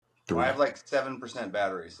Well, I have like 7%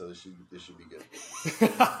 battery, so this should be good.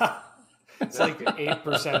 It's like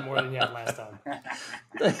 8% more than you had last time.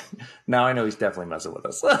 Now I know he's definitely messing with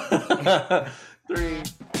us. 3.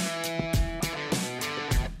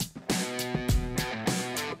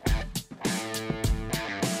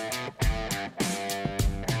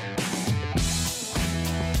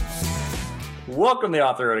 Welcome to the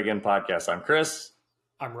Off the Road Again podcast. I'm Chris.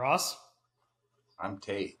 I'm Ross. I'm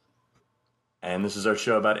Tate. And this is our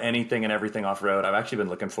show about anything and everything off-road. I've actually been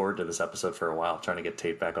looking forward to this episode for a while, trying to get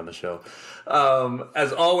Tate back on the show.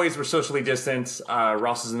 As always, we're socially distanced.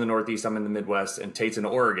 Ross is in the Northeast, I'm in the Midwest, and Tate's in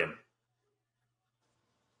Oregon.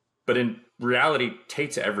 But in reality,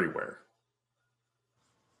 Tate's everywhere.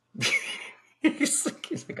 He's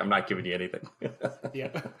like, I'm not giving you anything. Yeah.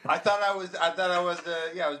 I thought I was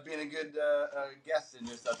being a good guest, and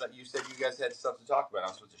I thought you said you guys had stuff to talk about. I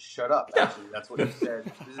was supposed to shut up. Actually, that's what you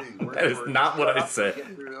said. That is not what I said.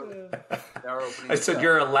 I said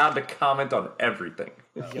you're allowed to comment on everything.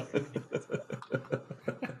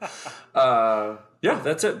 Yeah,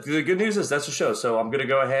 that's it. The good news is that's the show. So I'm going to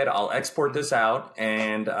go ahead. I'll export this out,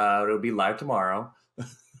 and it'll be live tomorrow.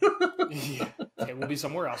 Yeah. It will be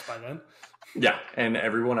somewhere else by then. Yeah, and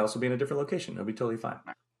everyone else will be in a different location. It'll be totally fine.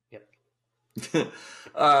 Yep.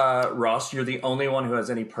 Ross, you're the only one who has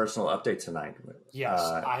any personal update tonight. Yes,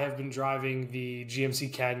 I have been driving the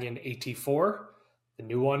GMC Canyon AT4, the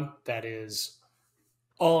new one that is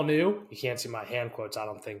all new. You can't see my hand quotes, I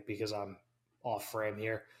don't think, because I'm off frame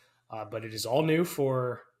here. But it is all new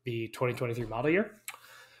for the 2023 model year.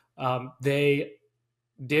 They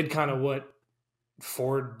did kind of what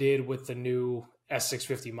Ford did with the new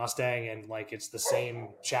S650 Mustang, and like it's the same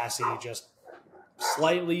chassis, just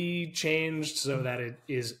slightly changed so that it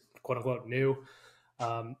is quote unquote new.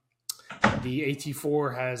 The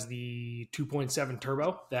AT4 has the 2.7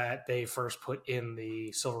 turbo that they first put in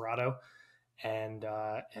the Silverado, and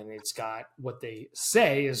it's got what they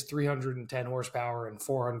say is 310 horsepower and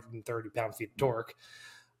 430 pound-feet of torque.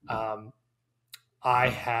 I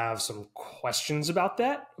have some questions about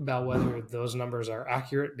that, about whether those numbers are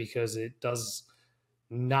accurate, because it does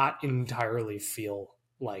not entirely feel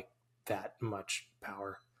like that much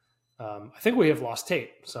power. I think we have lost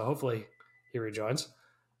Tate, so hopefully he rejoins.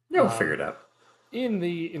 Yeah, we'll figure it out. In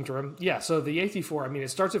the interim, yeah, so the AT4, I mean, it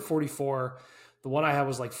starts at 44. The one I have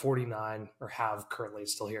was like 49, or have currently.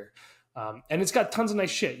 It's still here. And it's got tons of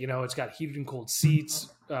nice shit. You know, it's got heated and cooled seats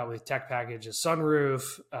with tech package, a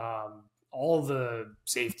sunroof, all the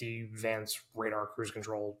safety, vents, radar, cruise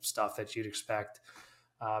control stuff that you'd expect.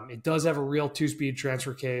 It does have a real 2-speed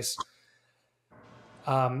transfer case.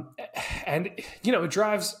 And, you know, it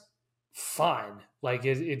drives fine. Like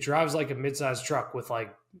it drives like a mid-sized truck with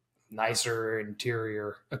like nicer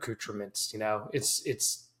interior accoutrements. You know,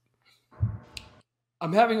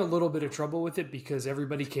 I'm having a little bit of trouble with it because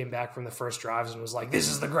everybody came back from the first drives and was like, this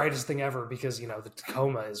is the greatest thing ever, because, you know, the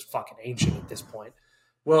Tacoma is fucking ancient at this point.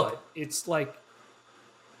 Well, but it's like,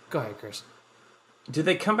 go ahead, Chris. Did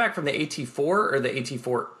they come back from the AT4 or the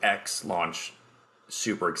AT4X launch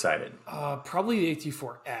super excited? Probably the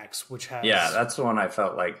AT4X, which has... Yeah, that's the one I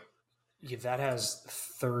felt like... Yeah, that has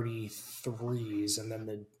 33s, and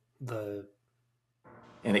then the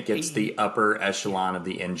and it gets the upper echelon of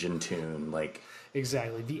the engine tune, like...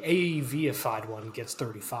 Exactly. The AEV-ified one gets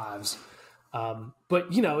 35s.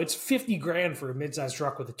 But, you know, it's $50,000 for a midsize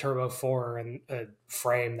truck with a turbo 4 and a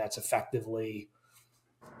frame that's effectively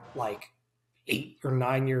like 8 or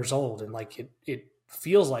 9 years old. And like it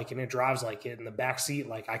feels like, and it drives like it in the back seat.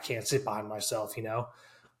 Like I can't sit behind myself, you know?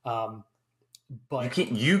 But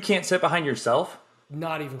you can't sit behind yourself?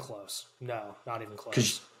 Not even close. No, not even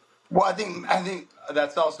close. Well, I think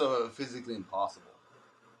that's also physically impossible.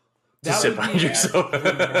 To sit behind yourself.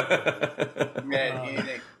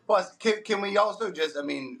 Plus, can we also just, I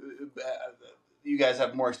mean, you guys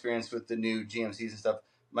have more experience with the new GMCs and stuff.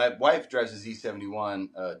 My wife drives a Z71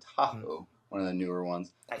 Tahoe, one of the newer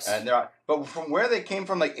ones. Nice. But from where they came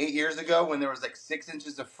from like 8 years ago, when there was like 6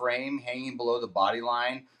 inches of frame hanging below the body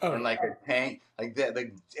line, and like a tank, like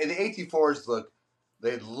the AT4s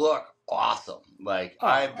look awesome. Like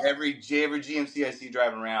every GMC I see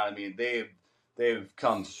driving around, I mean, they've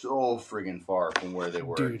come so friggin' far from where they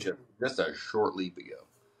were just a short leap ago.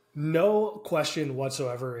 No question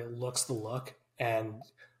whatsoever. It looks the look. And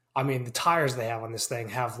I mean, the tires they have on this thing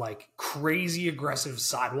have like crazy aggressive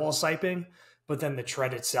sidewall siping, but then the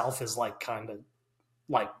tread itself is like kind of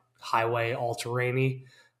like highway all-terrain-y.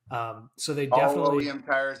 So they definitely... All OEM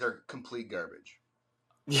tires are complete garbage.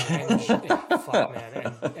 Fuck,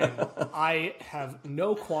 man. And I have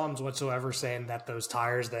no qualms whatsoever saying that those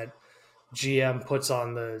tires that GM puts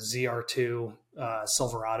on the ZR2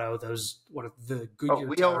 Silverado. Those what are the Goodyear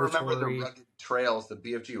we territory. all remember the rugged trails, the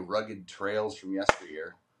BFG rugged trails from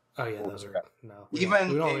yesteryear. Oh yeah, those are no. We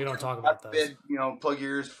don't talk about those. Bid, plug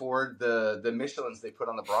your ears forward. The Michelins they put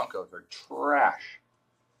on the Broncos are trash.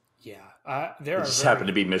 Yeah, there are just happen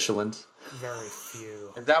to be Michelins. Very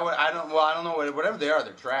few. Is that what I don't? Well, I don't know. Whatever they are,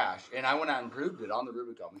 they're trash. And I went out and proved it on the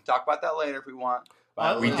Rubicon. We can talk about that later if we want.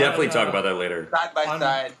 We definitely talk about that later. Side by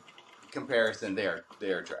side comparison, they are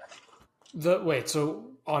trash. So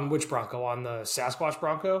on which Bronco? On the Sasquatch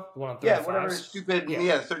Bronco? The one on 35s? Yeah, whatever stupid.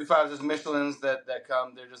 Yeah, 35s is Michelins that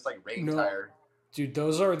come. They're just like rain tired. Dude,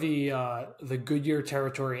 those are the Goodyear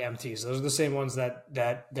Territory MTs. Those are the same ones that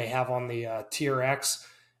they have on the TRX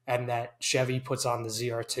and that Chevy puts on the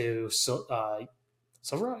ZR2.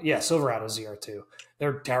 Silverado? Yeah, Silverado ZR2.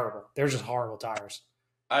 They're terrible. They're just horrible tires.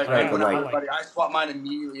 I swap mine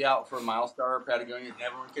immediately out for Milestar Patagonias.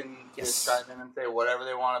 Everyone can just chime in and say whatever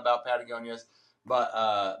they want about Patagonias. But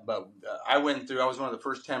I went through. I was one of the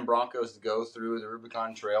first 10 Broncos to go through the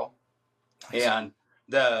Rubicon Trail, and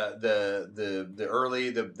the early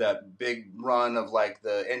that big run of like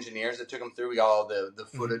the engineers that took them through. We got all the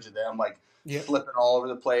footage of them flipping all over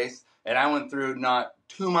the place. And I went through not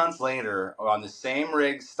 2 months later on the same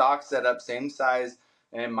rig, stock setup, same size,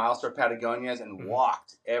 and Milestar Patagonias, and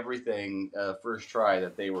walked everything first try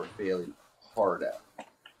that they were failing hard at.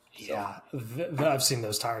 Yeah, I've seen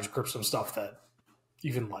those tires grip some stuff that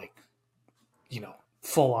even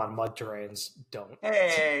full on mud terrains don't.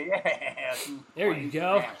 Hey, yeah. There you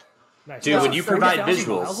go. Nice. Dude, when you provide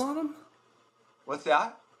visuals. Miles on them? What's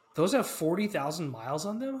that? Those have 40,000 miles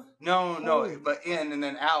on them? No, but in and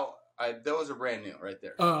then out. Those are brand new right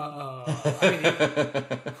there. I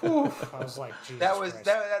was like, Jesus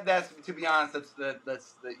that's to be honest.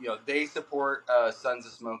 That's they support Sons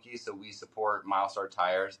of Smokey, so we support Milestar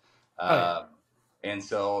tires. And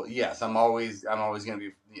so yes, I'm always going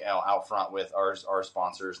to be out front with our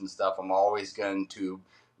sponsors and stuff. I'm always going to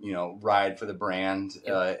ride for the brand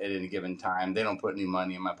at any given time. They don't put any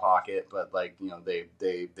money in my pocket, but they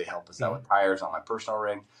help us out with tires on my personal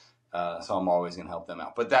rig. So I'm always going to help them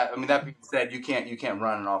out. But that being said, you can't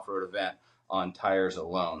run an off-road event on tires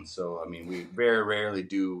alone. So we very rarely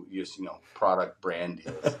do just product brand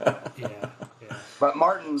deals. Yeah. But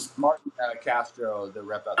Martin Castro, the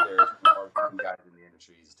rep out there, is one of our guys in the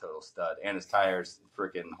industry. He's a total stud, and his tires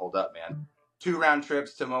freaking hold up, man. 2 round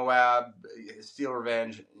trips to Moab, Steel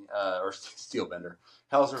Revenge, or Steel Bender,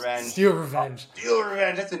 Hell's Revenge. Steel Revenge. Steel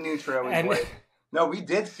Revenge. That's a new trail we played. No, we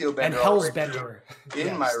did Steel Bender. And Hell's Bender.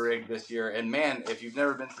 In my rig this year. And man, if you've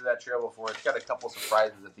never been through that trail before, it's got a couple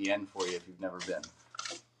surprises at the end for you if you've never been.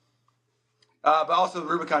 But also the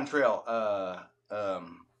Rubicon Trail.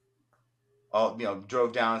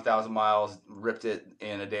 Drove down 1,000 miles, ripped it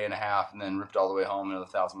in a day and a half, and then ripped all the way home, another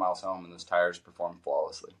 1,000 miles home, and those tires performed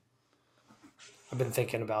flawlessly. I've been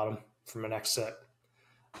thinking about them for my next set.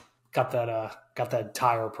 Got that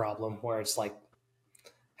tire problem where it's like,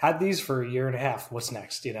 had these for a year and a half. What's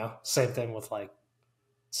next? Same thing with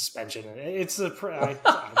suspension. I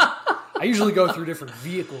usually go through different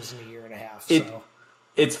vehicles in a year and a half.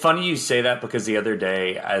 It's funny you say that because the other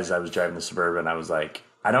day, as I was driving the Suburban, I was like,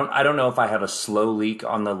 I don't know if I have a slow leak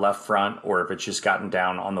on the left front or if it's just gotten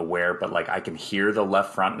down on the wear, but I can hear the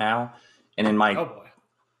left front now. And in my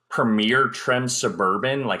Premier trim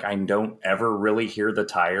Suburban, I don't ever really hear the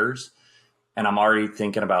tires. And I'm already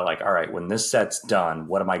thinking about all right, when this set's done,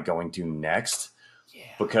 what am I going to next?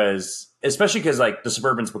 Yeah. Especially because the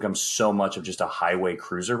Suburban's become so much of just a highway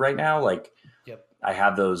cruiser right now. I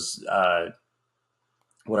have those,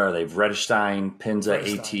 what are they? Vredestein Pinza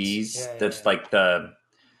ATs. That's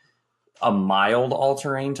a mild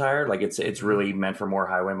all-terrain tire. It's really meant for more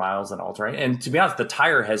highway miles than all-terrain. And to be honest, the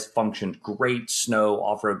tire has functioned great, snow,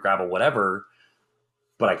 off-road, gravel, whatever.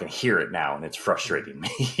 But I can hear it now, and it's frustrating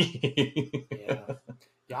me. Yeah.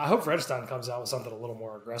 I hope Vredestein comes out with something a little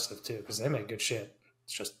more aggressive too, because they make good shit.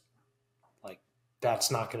 It's just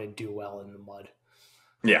that's not going to do well in the mud.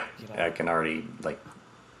 Yeah, I can already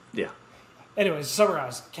yeah. Anyways, to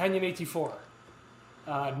summarize, Canyon AT4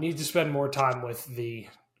 need to spend more time with the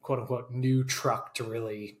quote unquote new truck to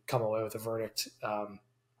really come away with a verdict.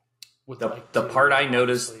 The part I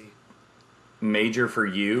noticed major for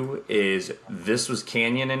you is this was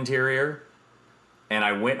Canyon interior, and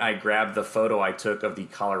I grabbed the photo I took of the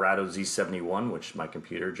Colorado Z71, which my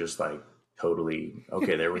computer just totally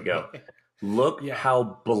okay, there we go. Look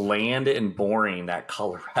how bland and boring that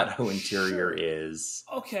Colorado interior is.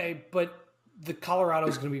 Okay, but the Colorado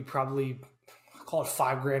is going to be probably, call it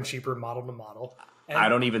 $5,000 cheaper model to model. And I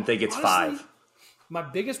don't even think it's honestly, $5,000. My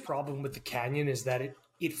biggest problem with the Canyon is that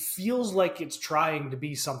it feels like it's trying to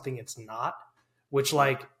be something it's not. which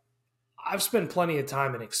like I've spent plenty of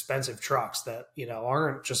time in expensive trucks that,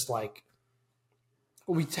 aren't just like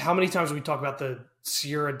how many times we talk about the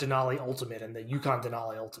Sierra Denali Ultimate and the Yukon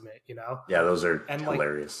Denali Ultimate, Yeah, those are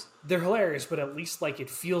hilarious. Like, they're hilarious, but at least like it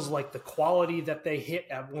feels like the quality that they hit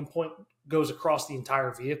at one point goes across the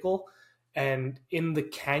entire vehicle. And in the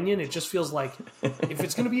Canyon, it just feels like if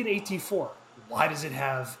it's going to be an AT4, why does it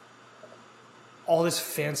have all this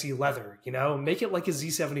fancy leather? Make it like a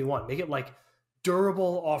Z71. Make it like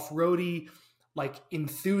durable, off-roady, like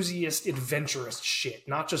enthusiast, adventurous shit,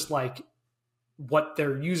 not just like what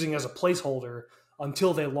they're using as a placeholder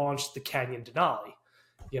until they launch the Canyon Denali,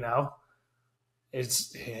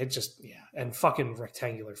 and fucking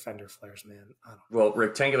rectangular fender flares, man. Well,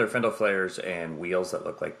 rectangular fender flares and wheels that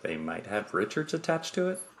look like they might have Richards attached to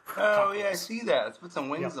it. Oh yeah, I see that. Let's put some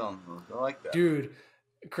wings on those. I like that, dude.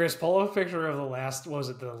 Chris, pull up a picture of the last. What was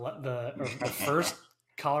it the first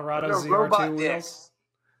Colorado ZR2 wheels?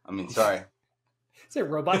 I mean, sorry. Is it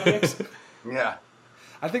robot dicks? Yeah.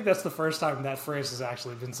 I think that's the first time that phrase has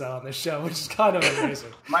actually been said on this show, which is kind of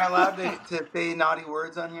amazing. Am I allowed to say naughty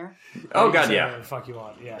words on here? Oh, God, yeah. The fuck you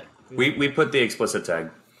want, yeah. We put the explicit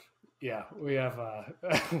tag. Yeah, we have...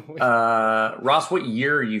 Ross, what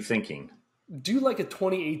year are you thinking? Do like a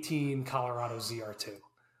 2018 Colorado ZR2.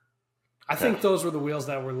 I think those were the wheels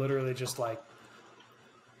that were literally just like...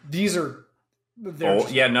 These are...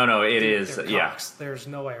 It is. Yeah. There's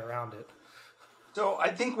no way around it. So I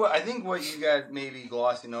think what you guys may be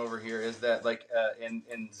glossing over here is that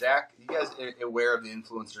and Zach, you guys are aware of the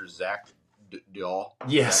influencer Zach Dahl?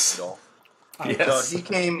 Yes. Zach Dahl. Yes. So he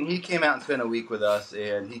came out and spent a week with us,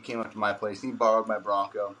 and he came up to my place. And he borrowed my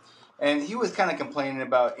Bronco, and he was kind of complaining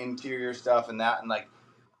about interior stuff and that, and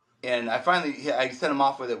I sent him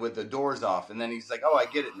off with it with the doors off, and then he's like, "Oh, I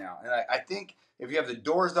get it now." And I think if you have the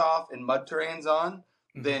doors off and mud terrains on,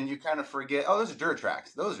 then you kind of forget. Oh, those are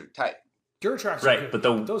Duratrax. Those are tight. Duratrax right, are good. But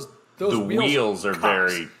those wheels are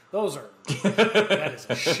very. Those are that is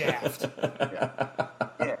a shaft.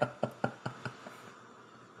 Yeah.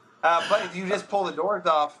 But if you just pull the doors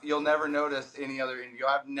off, you'll never notice you'll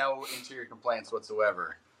have no interior complaints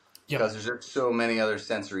whatsoever. Because there's just so many other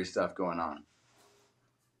sensory stuff going on.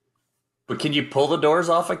 But can you pull the doors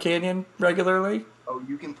off a Canyon regularly? Oh,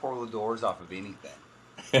 you can pull the doors off of anything.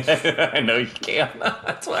 I know you can.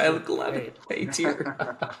 That's why I look hate here.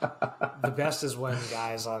 The best is when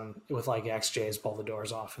guys with like XJs pull the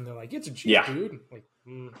doors off and they're like, "It's a Jeep, dude." Like,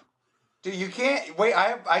 Dude, you can't wait.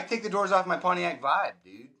 I take the doors off my Pontiac Vibe,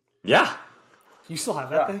 dude. Yeah. You still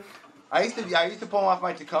have that thing? I used to pull them off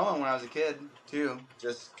my Tacoma when I was a kid too,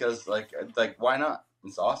 just because like why not?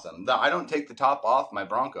 It's awesome. I don't take the top off my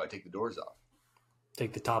Bronco. I take the doors off.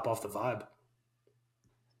 Take the top off the Vibe.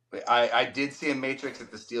 I did see a Matrix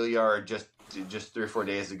at the Steel Yard just 3 or 4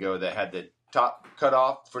 days ago that had the top cut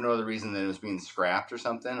off for no other reason than it was being scrapped or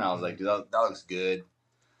something. And I was like, dude, that looks good.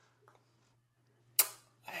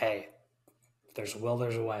 Hey, if there's a will,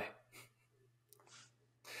 there's a way.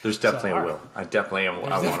 There's definitely a will. I definitely am.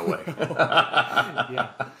 I want a way.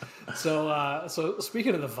 Yeah. So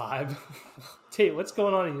speaking of the Vibe, Tate, what's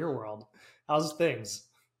going on in your world? How's things?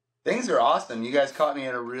 Things are awesome. You guys caught me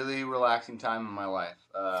at a really relaxing time in my life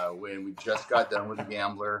when we just got done with The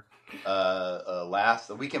Gambler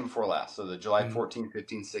the weekend before last. So the July 14th,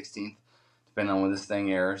 15th, 16th, depending on when this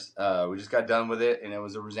thing airs. We just got done with it, and it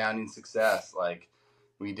was a resounding success. Like,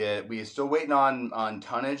 we are still waiting on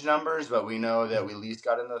tonnage numbers, but we know that we at least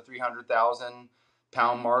got in the 300,000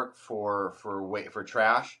 pound mark for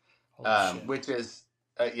trash, which is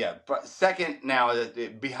but second now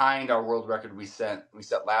behind our world record we set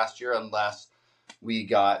last year, unless we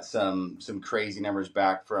got some crazy numbers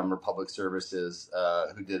back from Republic Services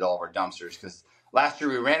who did all of our dumpsters, because last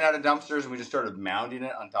year we ran out of dumpsters and we just started mounding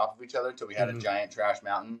it on top of each other until we had a giant trash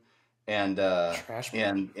mountain. And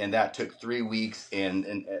and that took 3 weeks and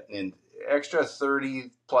extra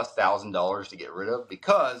 $30,000+ to get rid of,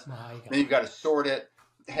 because then you've got to sort it,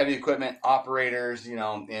 heavy equipment, operators,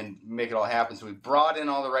 and make it all happen. So we brought in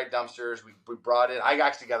all the right dumpsters. We brought in. I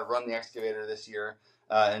actually got to run the excavator this year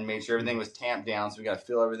and made sure everything was tamped down. So we got to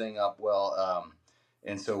fill everything up well,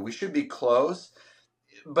 and so we should be close.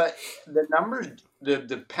 But the numbers,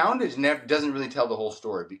 the poundage doesn't really tell the whole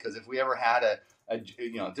story, because if we ever had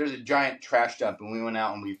if there's a giant trash dump and we went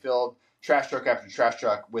out and we filled trash truck after trash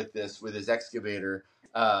truck with this excavator,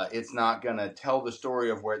 it's not going to tell the story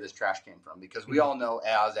of where this trash came from, because we all know,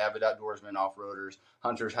 as avid outdoorsmen, off-roaders,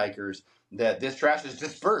 hunters, hikers, that this trash is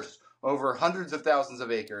dispersed over hundreds of thousands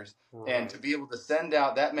of acres. Right. And to be able to send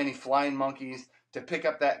out that many flying monkeys to pick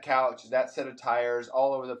up that couch, that set of tires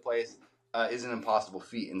all over the place, is an impossible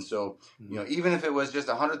feat. And so, even if it was just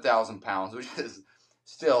 100,000 pounds, which is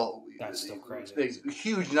still crazy,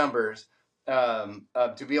 huge numbers,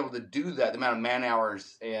 to be able to do that, the amount of man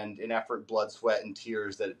hours and effort, blood, sweat, and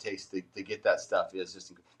tears that it takes to get that stuff is just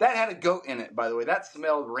incredible. That had a goat in it, by the way. That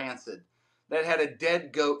smelled rancid. That had a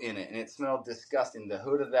dead goat in it, and it smelled disgusting. The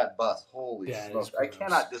hood of that bus, holy smokes! I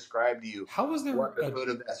cannot describe to you what the hood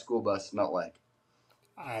of that school bus smelled like.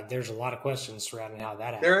 There's a lot of questions surrounding how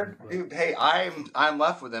that happened. Dude, hey, I'm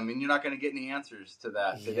left with them, and you're not going to get any answers to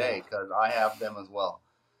that today because I have them as well.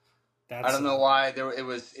 I don't know why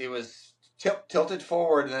it was tilted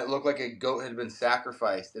forward, and it looked like a goat had been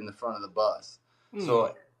sacrificed in the front of the bus.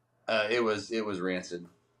 So it was rancid.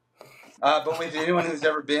 But with anyone who's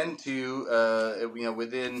ever been to,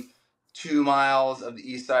 within 2 miles of the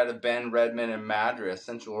east side of Bend, Redmond, and Madras,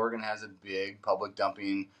 Central Oregon has a big public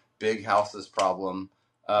dumping, big houseless problem,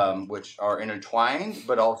 which are intertwined,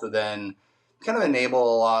 but also then kind of enable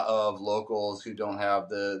a lot of locals who don't have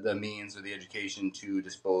the means or the education to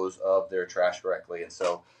dispose of their trash correctly. And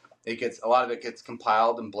so a lot of it gets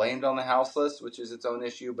compiled and blamed on the houseless, which is its own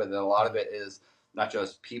issue, but then a lot of it is not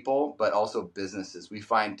just people, but also businesses. We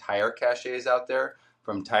find tire caches out there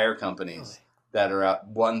from tire companies that are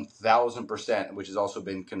at 1,000%, which has also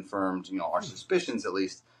been confirmed, our suspicions at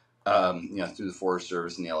least, through the Forest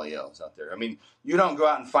Service and the LEOs out there. I mean, you don't go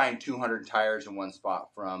out and find 200 tires in one spot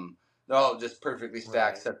they're all just perfectly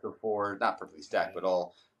stacked, sets of four, not perfectly stacked, but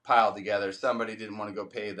all piled together. Somebody didn't want to go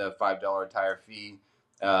pay the $5 tire fee.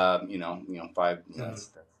 That's a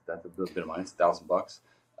bit of money. It's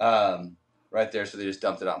 $1,000. Right there, so they just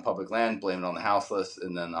dumped it out in public land, blame it on the houseless,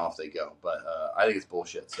 and then off they go. But I think it's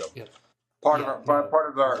bullshit. So part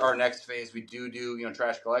of our next phase, we do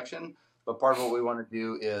trash collection, but part of what we want to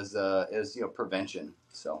do is prevention.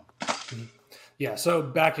 So yeah. So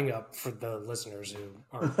backing up for the listeners who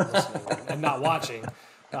are listening and not watching,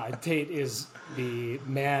 Tate is the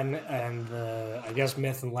man and the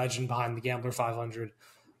myth and legend behind the Gambler 500,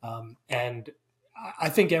 and I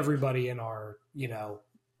think everybody in our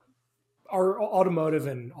automotive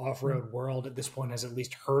and off-road world at this point has at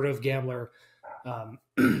least heard of Gambler.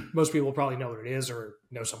 Most people probably know what it is or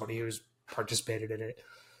know somebody who's participated in it.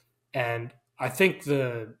 And I think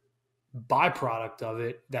the byproduct of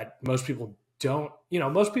it that most people don't,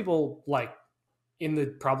 most people like in the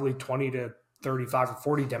probably 20 to 35 or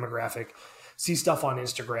 40 demographic see stuff on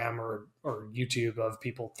Instagram or YouTube of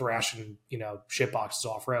people thrashing, shit boxes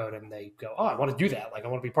off-road, and they go, oh, I want to do that. Like, I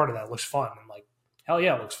want to be part of that. It looks fun. I'm like, hell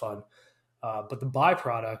yeah, it looks fun. But the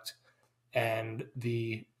byproduct and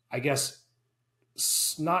the,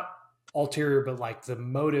 not ulterior, but like the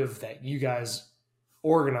motive that you guys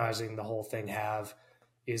organizing the whole thing have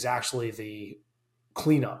is actually the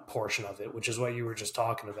cleanup portion of it, which is what you were just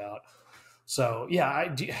talking about. So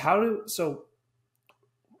yeah,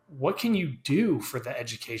 what can you do for the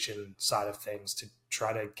education side of things to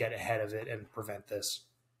try to get ahead of it and prevent this?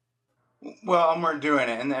 Well, we're doing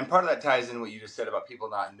it, and part of that ties in what you just said about people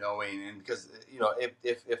not knowing. And because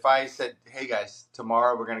if I said, "Hey guys,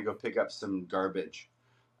 tomorrow we're going to go pick up some garbage,"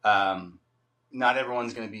 not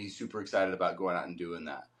everyone's going to be super excited about going out and doing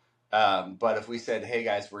that. But if we said, "Hey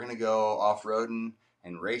guys, we're going to go off-roading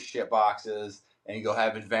and race shit boxes and you go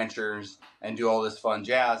have adventures and do all this fun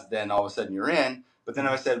jazz," then all of a sudden you're in. But then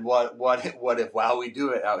if I said, "What if while we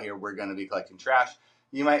do it out here, we're going to be collecting trash?"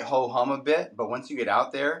 You might ho-hum a bit, but once you get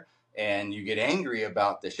out there and you get angry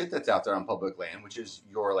about the shit that's out there on public land, which is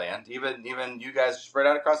your land. Even you guys spread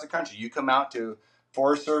out across the country. You come out to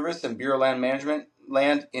Forest Service and Bureau of Land Management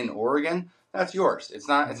land in Oregon, that's yours. It's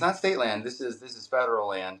not state land. This is federal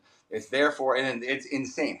land. It's therefore, and it's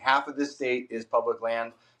insane. Half of this state is public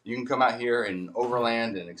land. You can come out here and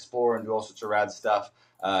overland and explore and do all sorts of rad stuff.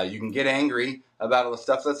 You can get angry about all the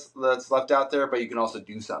stuff that's left out there, but you can also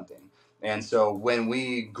do something. And so when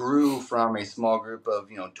we grew from a small group of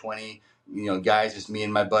 20 guys, just me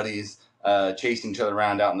and my buddies chasing each other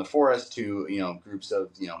around out in the forest, to groups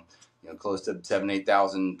of close to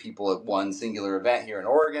 7,000-8,000 people at one singular event here in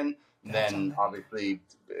Oregon, then obviously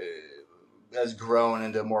has grown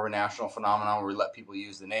into more of a national phenomenon where we let people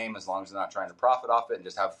use the name as long as they're not trying to profit off it and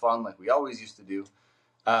just have fun like we always used to do.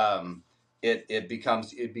 It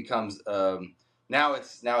becomes now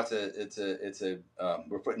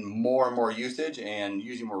we're putting more and more usage and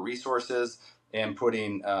using more resources and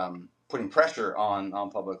putting pressure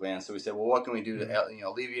on public land. So we said, well, what can we do to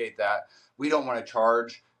alleviate that? We don't want to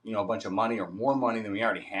charge a bunch of money or more money than we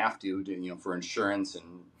already have to for insurance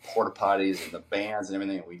and porta potties and the bands and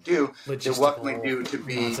everything that we do. So what can we do to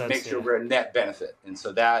make sure we're a net benefit? And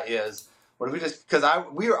so that is, what if we just, because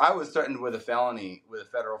I was threatened with a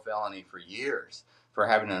federal felony for years. for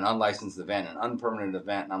having an unlicensed event, an unpermitted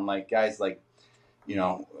event. And I'm like, guys, like, you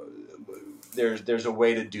know, there's a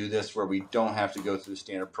way to do this where we don't have to go through the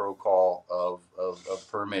standard protocol of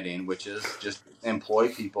permitting, which is just employ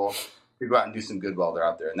people to go out and do some good while they're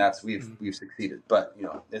out there. And that's, we've succeeded. But, you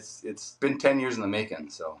know, it's been 10 years in the making,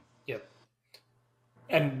 so. Yep.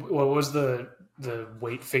 And what was the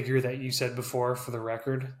weight figure that you said before for the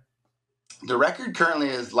record? The record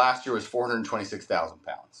currently last year was 426,000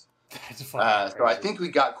 pounds. So I think we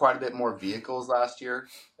got quite a bit more vehicles last year,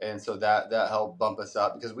 and so that helped bump us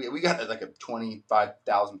up because we got like a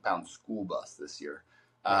 25,000 pound school bus this year.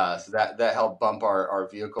 So that helped bump our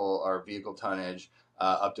vehicle tonnage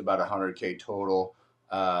up to about 100K total.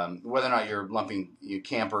 Whether or not you're lumping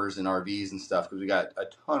campers and RVs and stuff, because we got a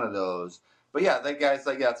ton of those. But yeah, that guy's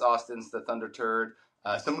like, it's Austin's the Thunder Turd.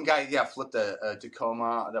 Some guy flipped a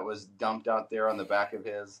Tacoma that was dumped out there on the back of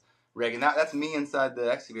his rig, and that's me inside the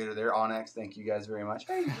excavator there. Onyx, thank you guys very much.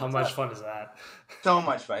 Hey, how much fun is that? So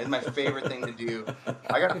much fun. It's my favorite thing to do.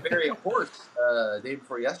 I got to bury a horse day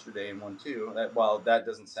before yesterday in one too. While that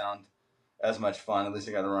doesn't sound as much fun, at least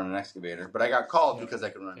I got to run an excavator. But I got called because I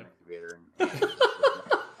could run an excavator.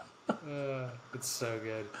 It's so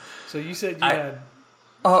good. So you said you had.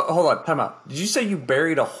 Oh, hold on, time out. Did you say you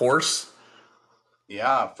buried a horse?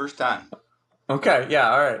 Yeah, first time. Okay, yeah,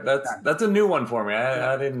 all right. That's a new one for me.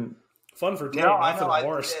 I didn't. Fun for Tate, not for the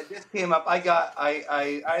horse. This came up. I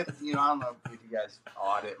you know, I don't know if you guys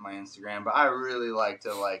audit my Instagram, but I really like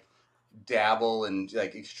to dabble in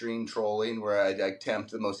extreme trolling, where I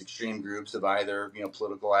tempt the most extreme groups of either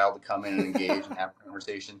political aisle to come in and engage and have a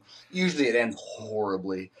conversation. Usually it ends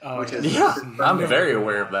horribly, which is I'm very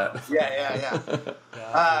aware of that. Yeah.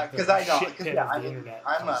 Because I'm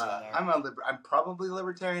probably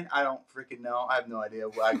libertarian. I don't freaking know. I have no idea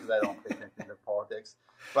why, because I don't pay attention to politics.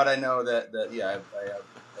 But I know that I have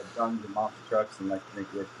guns and monster trucks and like to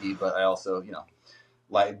make whiskey, but I also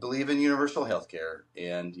believe in universal health care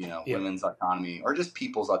and women's autonomy, or just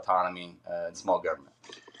people's autonomy and small government.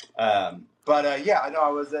 I know I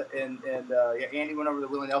was Andy went over to the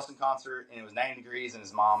Willie Nelson concert, and it was 90 degrees and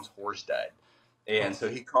his mom's horse died. And so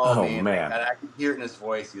he called me, and I could hear it in his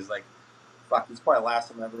voice. He was like, "Fuck, this is probably the last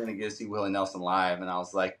time I'm ever going to get to see Willie Nelson live." And I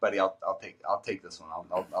was like, "Buddy, I'll take this one.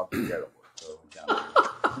 I'll take care of it." So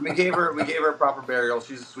we gave her a proper burial.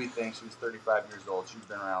 She's a sweet thing. She was 35 years old. She's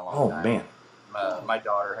been around a long time. Oh man. My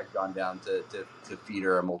daughter had gone down to feed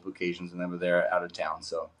her on multiple occasions, and they were there out of town.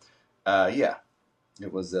 So,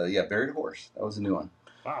 it was buried a horse. That was a new one.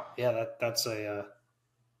 Wow, yeah, that's a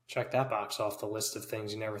check that box off the list of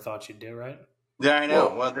things you never thought you'd do, right? Yeah, I know.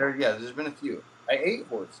 Whoa. Well, there's been a few. I ate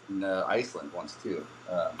horse in Iceland once too.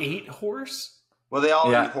 Ate horse? Well, they all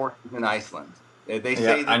eat horses in Iceland. They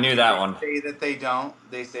say I knew that one. They say that they don't.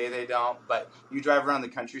 They say they don't. But you drive around the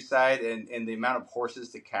countryside, and the amount of horses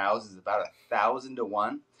to cows is about 1,000 to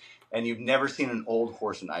 1. And you've never seen an old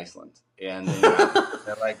horse in Iceland. And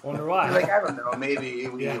they're like, wonder why. They're like, I don't know. Maybe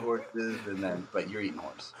we eat horses, but you're eating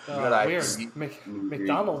horse. Weird.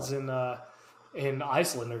 McDonald's in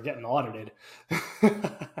Iceland are getting audited.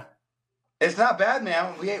 It's not bad,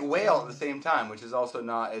 man. We ate whale at the same time, which is also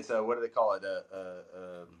not. It's what do they call it?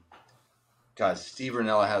 God, Steve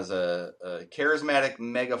Ranella has a charismatic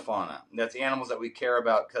megafauna. That's animals that we care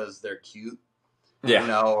about because they're cute.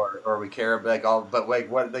 Yeah. Or we care about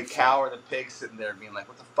what the cow or the pig sitting there being like,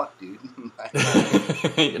 what the fuck, dude?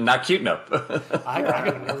 Not cute enough. I got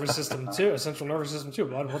a nervous system too, a central nervous system too.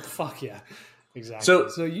 But what the fuck, yeah, exactly. So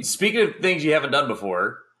speaking of things you haven't done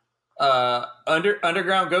before,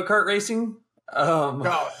 underground go-kart racing.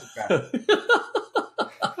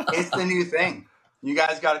 It's the new thing. You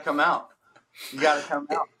guys got to come out. You got to come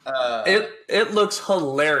out. It looks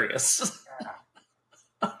hilarious.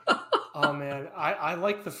 Oh man, I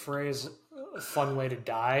like the phrase "fun way to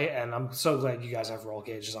die," and I'm so glad you guys have roll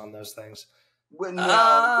cages on those things. Well, no,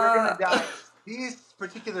 you're gonna die. These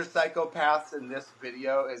particular psychopaths in this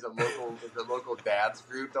video is a local dads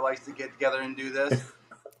group that likes to get together and do this,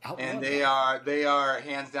 and they are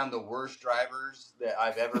hands down the worst drivers that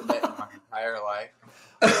I've ever met in my entire life.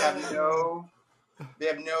 They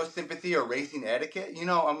have no sympathy or racing etiquette.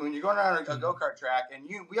 When you're going around a go-kart track, and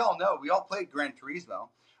we all played Gran Turismo.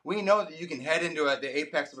 We know that you can head into the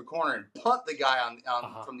apex of a corner and punt the guy on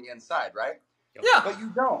from the inside, right? Yeah. But you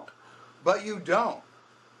don't.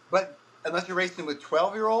 But unless you're racing with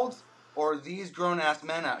 12-year-olds or these grown-ass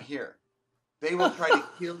men out here, they will try to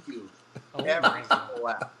kill you every single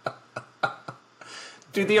lap.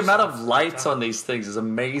 Dude, the amount of lights on these things is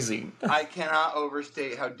amazing. I cannot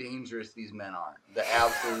overstate how dangerous these men are. They're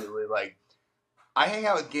absolutely I hang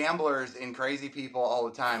out with gamblers and crazy people all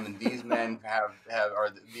the time, and these men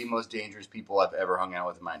are the most dangerous people I've ever hung out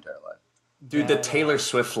with in my entire life. Dude, the Taylor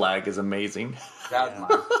Swift flag is amazing. That's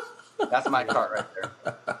mine. That's my cart right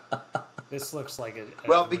there. This looks like a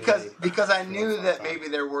well, really because I knew that maybe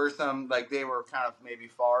there were some, like they were kind of maybe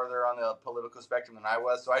farther on the political spectrum than I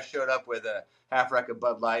was, so I showed up with a half rack of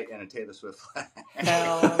Bud Light and a Taylor Swift flag.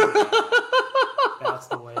 Hell yeah. That's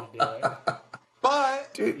the way to do it.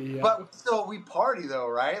 But still, we party though,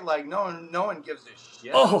 right? Like no one gives a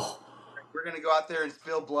shit. Oh, we're gonna go out there and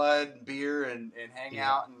spill blood, beer, and hang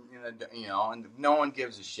out, and and no one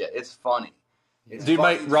gives a shit. It's funny. It's dude,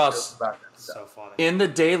 funny Ross. So funny. In the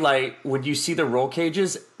daylight, when you see the roll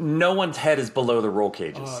cages, no one's head is below the roll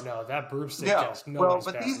cages. Oh no, that broomstick. Yeah,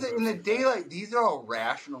 but these in the daylight, these are all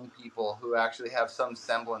rational people who actually have some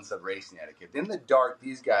semblance of racing etiquette. In the dark,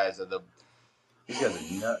 these guys are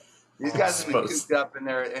nuts. These guys have been cooped up in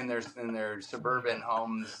their suburban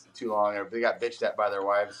homes too long. They got bitched at by their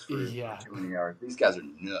wives for too many hours. These guys are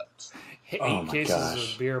nuts. 8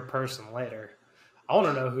 cases of beer a person later. I want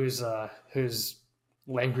to know whose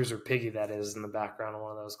Land Cruiser Piggy that is in the background of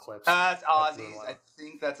one of those clips. That's Ozzy's. I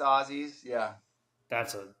think that's Ozzy's. Yeah.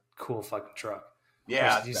 That's a cool fucking truck.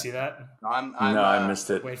 Yeah. Did you see that? I missed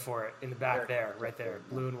it. Wait for it. In the back there, right there,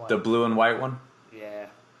 blue and white. The blue and white one. Yeah.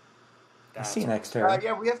 I see an Xterra.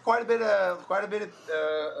 Yeah, we have quite a bit of.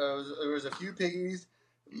 There was a few piggies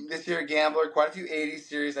this year at Gambler. Quite a few 80s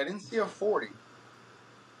series. I didn't see a 40.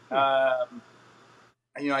 I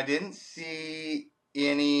didn't see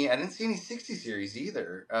any. I didn't see any 60 series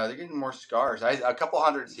either. They're getting more scars. A couple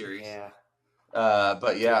 100 series. Yeah.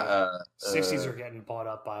 But yeah, 60s are getting bought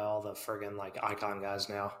up by all the friggin' like icon guys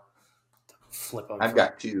now. Flip them. I've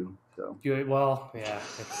got 2. So. Well, yeah.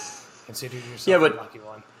 Consider yourself a lucky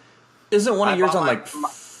one. Isn't one of yours on like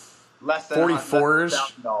less than 44s?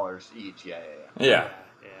 $1,000 each. Yeah.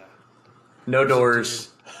 No doors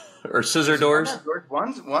or scissor doors.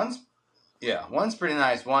 One's pretty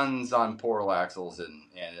nice. One's on portal axles, and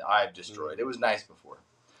I've destroyed. It was nice before,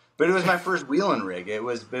 but it was my first wheeling rig. That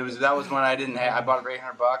was when I didn't have. I bought it for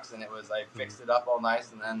 $800, and I fixed it up all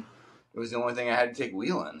nice, and then it was the only thing I had to take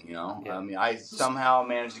wheeling. I mean, I somehow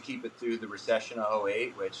managed to keep it through the recession of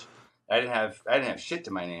 2008, which. I didn't have shit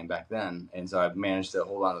to my name back then, and so I've managed to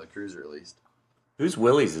hold on to the Cruiser at least. Whose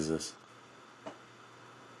Willys is this?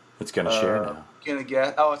 It's gonna share now. Gonna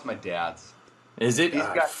guess? Oh, it's my dad's. Is it?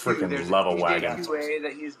 I freaking love a wagon. QA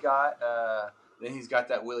that he's got. Then he's got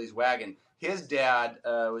that Willys wagon. His dad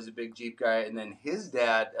was a big Jeep guy, and then his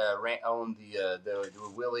dad owned the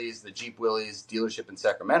Willys, the Jeep Willys dealership in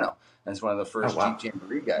Sacramento. And it's one of the first Jeep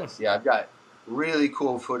Jamboree guys. Yeah, I've got really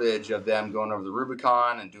cool footage of them going over the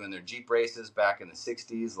Rubicon and doing their Jeep races back in the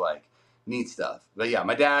 60s, like neat stuff. But yeah,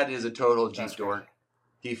 my dad is a total Jeep dork.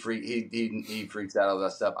 He freaks out all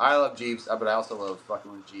that stuff. I love Jeeps, but I also love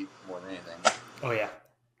fucking with Jeep more than anything. Oh yeah,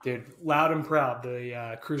 dude, loud and proud.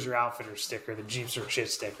 The Cruiser Outfitter sticker, the Jeeps are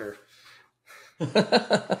shit sticker.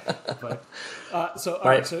 But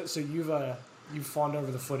so you've fawned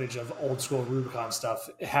over the footage of old school Rubicon stuff.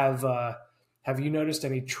 Have you noticed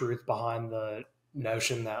any truth behind the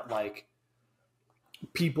notion that like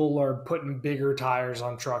people are putting bigger tires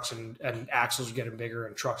on trucks and axles are getting bigger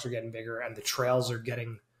and trucks are getting bigger and the trails are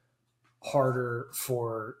getting harder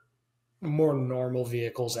for more normal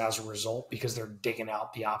vehicles as a result because they're digging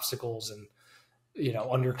out the obstacles and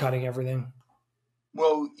undercutting everything?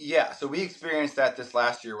 Well, yeah. So we experienced that this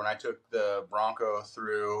last year when I took the Bronco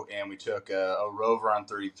through, and we took a Rover on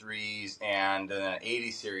 33s and an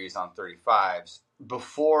 80 series on 35s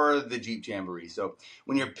before the Jeep Jamboree. So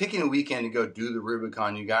when you're picking a weekend to go do the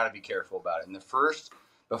Rubicon, you got to be careful about it. And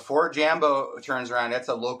before Jambo turns around, it's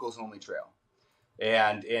a locals only trail,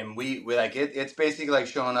 and we like it. It's basically like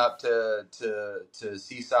showing up to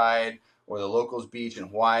Seaside or the locals beach in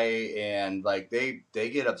Hawaii, and like they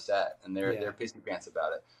get upset and they're pissy pants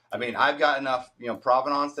about it. I mean, I've got enough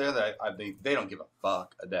provenance there that they don't give a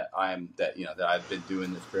fuck that that I've been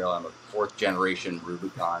doing this trail. I'm a 4th generation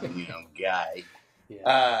Rubicon guy.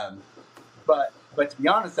 Yeah. But to be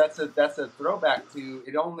honest, that's a throwback to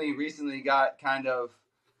it. Only recently got kind of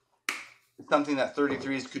something that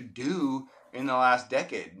 33s could do in the last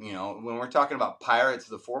decade. When we're talking about Pirates,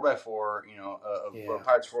 the 4x4,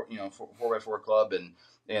 Pirates 4x4 club, and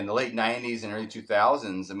in the late 90s and early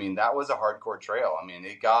 2000s, I mean, that was a hardcore trail. I mean,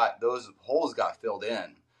 those holes got filled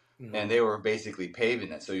in, and they were basically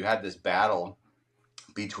paving it. So you had this battle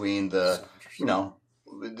between the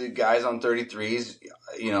guys on 33s,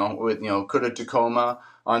 with could a Tacoma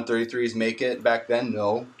on 33s make it back then?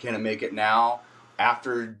 No. Can it make it now?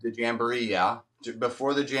 After the Jamboree, yeah.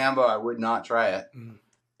 Before the Jambo, I would not try it.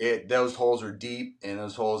 those holes are deep and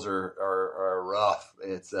those holes are rough.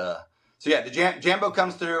 It's so yeah, the Jambo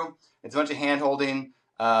comes through. It's a bunch of hand holding.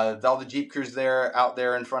 All the Jeep crews out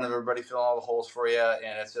there in front of everybody, filling all the holes for you,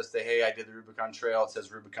 and it's just hey, I did the Rubicon Trail. It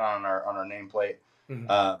says Rubicon on our nameplate,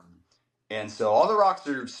 and so all the rocks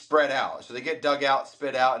are spread out, so they get dug out,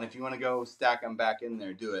 spit out, and if you want to go stack them back in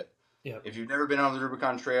there, do it. Yep. If you've never been on the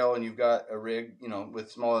Rubicon Trail and you've got a rig, with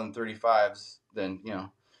smaller than 35s, then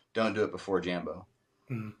don't do it before Jambo.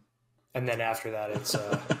 And then after that, it's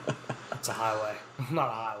it's a highway, not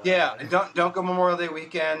a highway. Yeah, don't go Memorial Day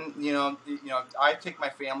weekend. I take my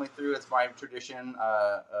family through. It's my tradition.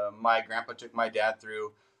 My grandpa took my dad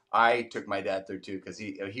through. I took my dad through too because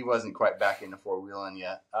he wasn't quite back into four wheeling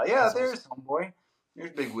yet. There's homeboy.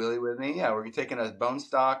 There's Big Willie with me. Yeah, we're taking a bone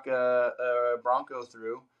stock Bronco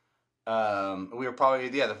through. We were probably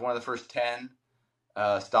one of the first 10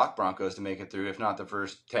 stock Broncos to make it through, if not the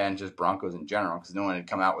first 10 just Broncos in general, because no one had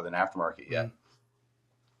come out with an aftermarket yet.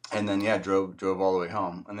 And then drove all the way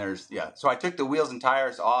home. And so I took the wheels and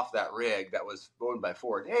tires off that rig that was owned by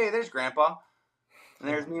Ford. Hey, there's Grandpa, and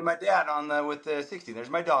there's me and my dad with the 60. There's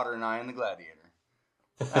my daughter and I in the Gladiator.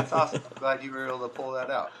 That's awesome. I'm glad you were able to pull that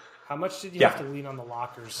out. How much did you have to lean on the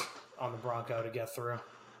lockers on the Bronco to get through?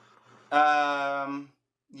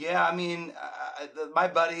 Yeah, I mean, my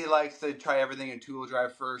buddy likes to try everything in two-wheel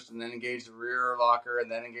drive first and then engage the rear locker and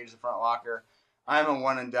then engage the front locker. I'm a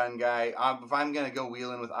one-and-done guy. If I'm going to go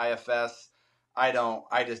wheeling with IFS, I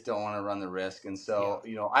just don't want to run the risk. And so,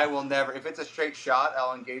 I will never – if it's a straight shot,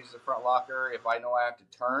 I'll engage the front locker. If I know I have to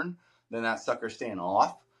turn, then that sucker's staying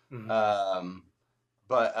off.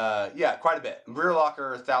 But quite a bit. Rear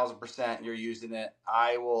locker, 1,000%, you're using it.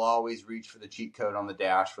 I will always reach for the cheat code on the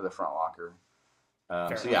dash for the front locker.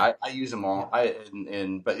 I use them all.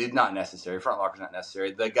 But it's not necessary. Front locker's not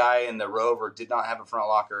necessary. The guy in the Rover did not have a front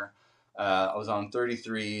locker. I was on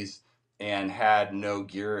 33s and had no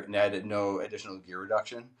additional gear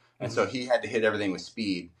reduction, and so he had to hit everything with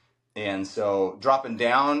speed. And so dropping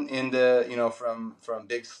down into from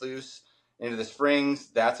Big Sluice into the Springs,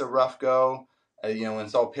 that's a rough go. When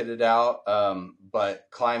it's all pitted out. But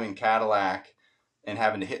climbing Cadillac and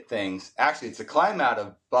having to hit things. Actually, it's a climb out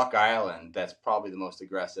of Buck Island that's probably the most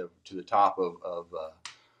aggressive to the top of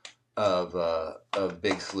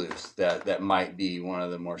Big Sluice. That might be one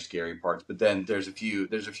of the more scary parts. But then there's a few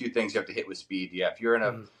things you have to hit with speed. Yeah, if you're in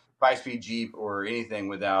a 5-speed Jeep or anything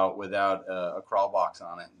without a crawl box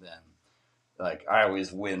on it, then I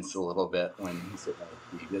always wince a little bit when he's sitting on the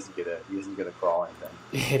speed. He doesn't get a crawl anything.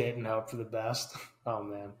 He didn't hope for the best. Oh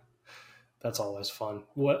man. That's always fun.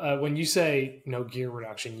 What when you say no gear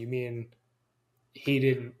reduction, you mean he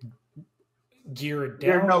didn't gear it down?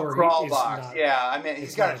 There's no crawl box. I mean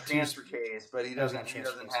he's got a transfer case, but he doesn't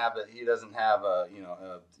have it. He doesn't have a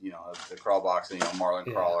crawl box,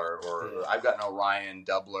 Marlin crawler, or I've got an Orion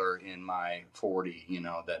doubler in my 40,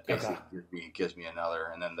 that basically gives me another.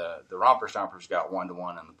 And then the Romper Stomper's got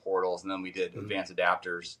 1-to-1 in the portals, and then we did advanced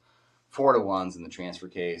adapters, 4-to-1s in the transfer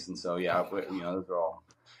case, and so those are all.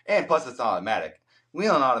 And plus, it's automatic.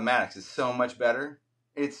 Wheeling automatics is so much better.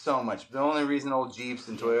 It's so much. The only reason old Jeeps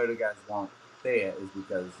and Toyota guys won't say it is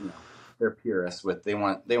because they're purists. They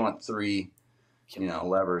want 3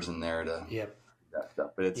 levers in there to do that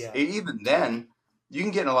stuff. But even then, you can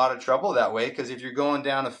get in a lot of trouble that way because if you're going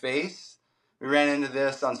down a face, we ran into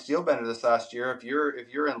this on Steelbender this last year. If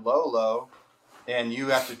you're in low and you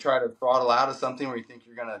have to try to throttle out of something where you think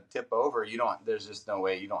you're going to tip over, there's just no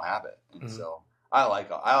way you don't have it. And so. I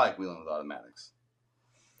like wheeling with automatics.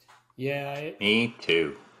 Yeah. Me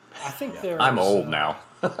too. I think I'm old now.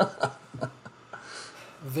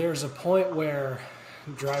 There's a point where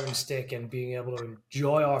driving stick and being able to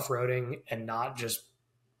enjoy off-roading and not just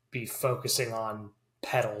be focusing on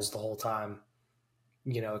pedals the whole time,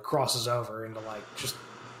 it crosses over into just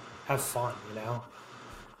have fun,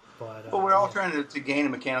 But we're all trying to gain a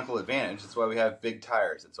mechanical advantage. That's why we have big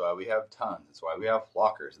tires. That's why we have tons. That's why we have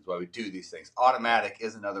lockers. That's why we do these things. Automatic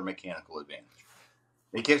is another mechanical advantage.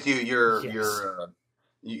 It gives you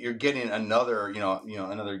you're getting another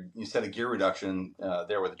another set of gear reduction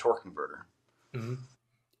there with a torque converter.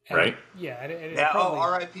 Right? RIP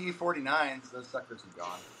 49s. Those suckers are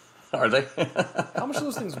gone. Are they? How much do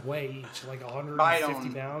those things weigh each? 150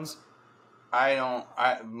 pounds? Way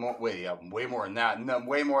more than that. No,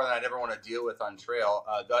 way more than I'd ever want to deal with on trail.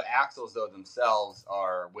 The axles, though, themselves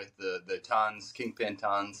are with the tons, Kingpin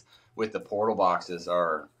tons, with the portal boxes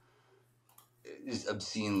are is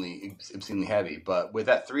obscenely heavy. But with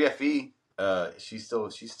that 3FE, she still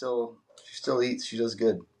eats. She does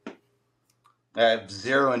good. I have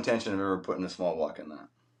zero intention of ever putting a small block in that.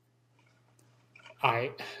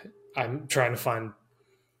 I'm trying to find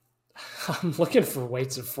I'm looking for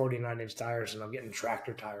weights of 49-inch tires, and I'm getting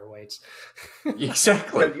tractor tire weights.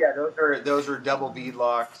 Exactly. Yeah, those are double bead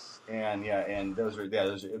locks, and those are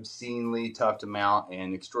obscenely tough to mount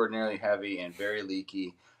and extraordinarily heavy and very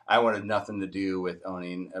leaky. I wanted nothing to do with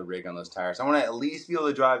owning a rig on those tires. I want to at least be able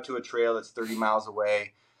to drive to a trail that's 30 miles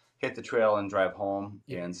away, hit the trail, and drive home.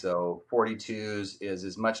 Yep. And so 42s is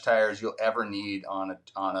as much tire as you'll ever need on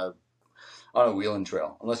a wheeling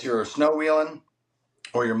trail, unless you're snow wheeling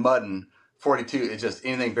or you're mudding. 42 is just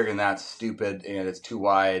anything bigger than that's stupid, and it's too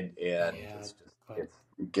wide, and it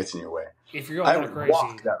gets in your way. If you're going that crazy,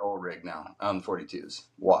 walk that old rig now on 42s.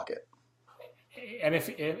 Walk it. And if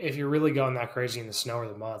you're really going that crazy in the snow or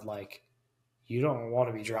the mud, like, you don't want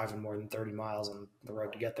to be driving more than 30 miles on the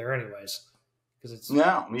road to get there, anyways, because it's going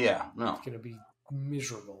to be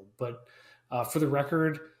miserable. But for the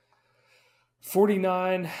record,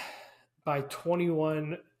 49 by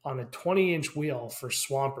 21 on a 20-inch wheel for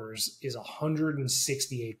Swampers is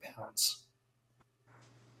 168 pounds.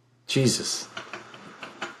 Jesus.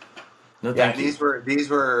 No, yeah, these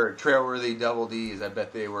were trailworthy double Ds. I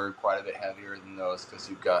bet they were quite a bit heavier than those because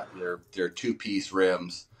you've got their 2-piece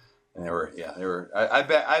rims, and they were. I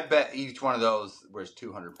bet each one of those was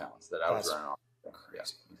 200 pounds that I was running off. Yeah,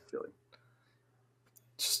 silly.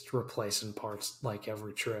 Just replacing parts like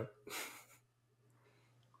every trip.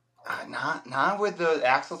 Not with the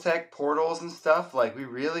Axletech portals and stuff. Like we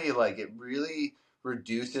really it really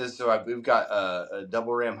reduces. So we've got a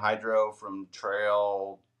double ram hydro from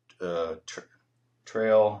Trail, not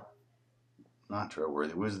Trailworthy.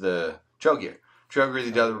 It was the Trail Gear.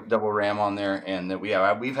 Trailworthy double ram on there, and that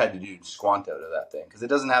we've had to do Squanto to that thing because it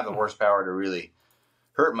doesn't have the horsepower to really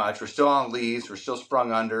hurt much. We're still on leaves. We're still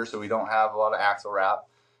sprung under, so we don't have a lot of axle wrap.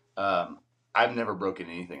 I've never broken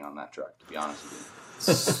anything on that truck, to be honest with you.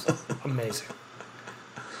 Amazing.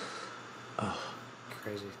 Oh,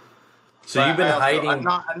 crazy. So but you've been hiding. I'm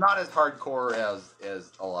not as hardcore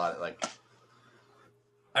as a lot of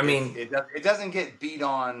I mean, it doesn't get beat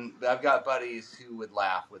on. I've got buddies who would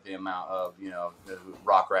laugh with the amount of the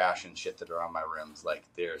rock rash and shit that are on my rims. Like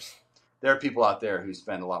there are people out there who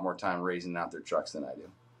spend a lot more time raising out their trucks than I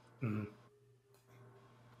do. Mm-hmm.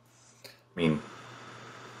 I mean,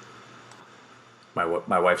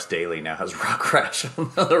 my wife's daily now has rock crash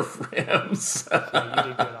on the rims. Yeah, you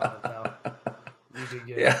did good on it, though. You did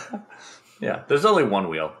good. Yeah. There's only one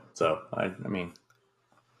wheel, so I mean.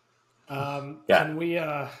 Can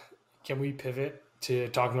we pivot to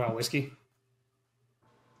talking about whiskey?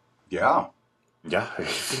 Yeah.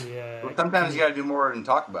 Sometimes you got to do more than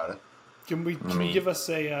talk about it. Can you give us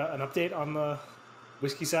an update on the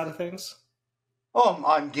whiskey side of things? Oh,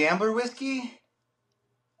 on Gambler whiskey?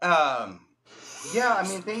 Yeah, I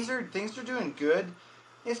mean things are doing good.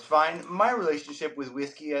 It's fine. My relationship with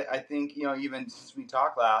whiskey, I think, even since we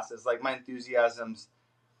talked last, is like my enthusiasm's.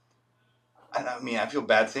 I mean, I feel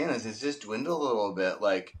bad saying this. It's just dwindled a little bit.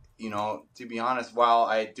 Like, to be honest, while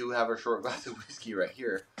I do have a short glass of whiskey right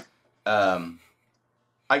here,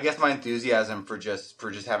 I guess my enthusiasm for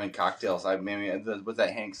just having cocktails. With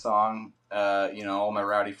that Hank song, all my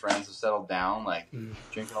rowdy friends have settled down, like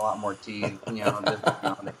drinking a lot more tea.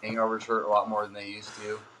 The hangovers hurt a lot more than they used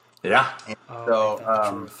to. Yeah.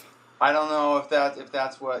 So I don't know if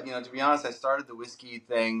that's what to be honest, I started the whiskey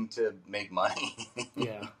thing to make money.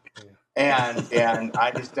 Yeah. And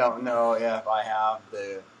I just don't know if I have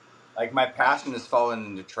my passion has fallen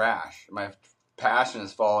into trash. My passion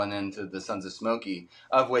has fallen into the Sons of Smokey,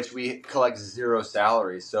 of which we collect zero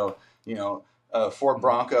salaries. So, Ford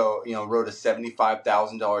Bronco, wrote a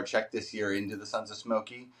 $75,000 check this year into the Sons of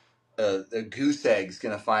Smokey. The goose egg's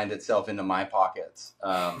going to find itself into my pockets.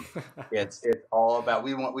 It's all about,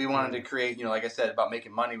 we wanted to create, like I said, about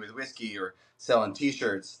making money with whiskey or selling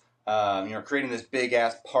t-shirts, creating this big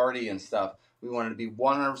ass party and stuff. We wanted to be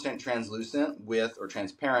 100% transparent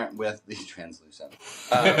with the translucent.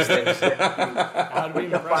 With the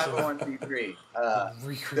 501c3.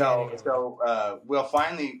 So we'll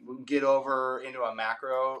finally get over into a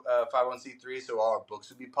macro 501c3, so all our books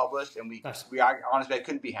would be published, and honestly, I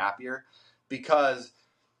couldn't be happier because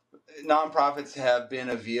nonprofits have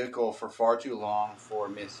been a vehicle for far too long for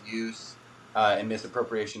misuse and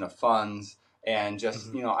misappropriation of funds, and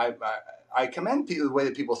just I commend people the way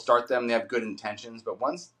that people start them. They have good intentions, but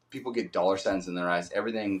once people get dollar signs in their eyes,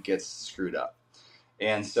 everything gets screwed up.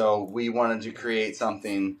 And so we wanted to create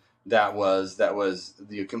something that was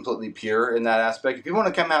completely pure in that aspect. If you want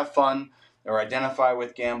to come have fun or identify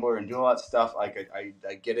with Gambler and do all that stuff, I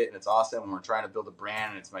get it, and it's awesome. And we're trying to build a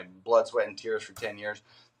brand, and it's my blood, sweat, and tears for 10 years.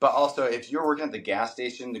 But also, if you're working at the gas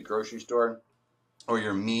station, the grocery store, or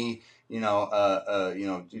you're me,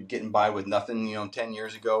 getting by with nothing, 10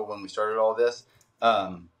 years ago when we started all this.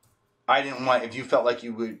 I didn't want, if you felt like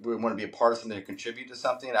you would want to be a part of something or contribute to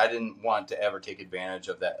something, I didn't want to ever take advantage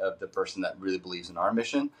of the person that really believes in our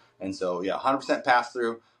mission. And so, 100% pass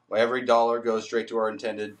through. Every dollar goes straight to our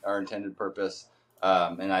intended purpose.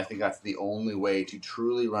 And I think that's the only way to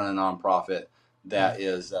truly run a nonprofit that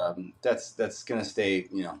is, that's going to stay,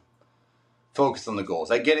 focused on the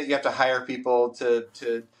goals. I get it. You have to hire people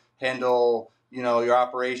to handle, your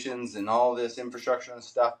operations and all this infrastructure and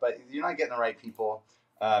stuff, but you're not getting the right people.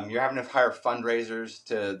 You're having to hire fundraisers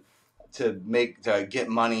to get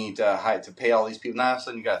money to pay all these people. Now all of a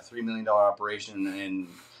sudden you got a $3 million operation and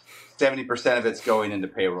 70% of it's going into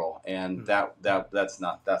payroll, and that's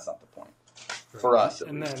not the point for us.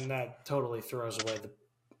 And then that totally throws away the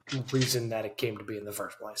reason that it came to be in the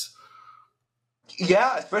first place.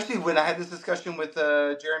 Yeah, especially when I had this discussion with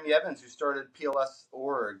Jeremy Evans, who started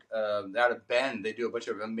PLS.org out of Bend. They do a bunch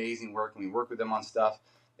of amazing work, and we work with them on stuff.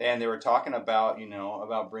 And they were talking about,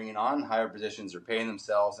 about bringing on higher positions or paying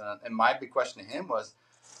themselves. And my big question to him was,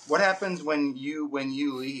 what happens when you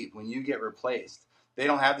leave, when you get replaced? They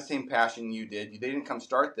don't have the same passion you did. They didn't come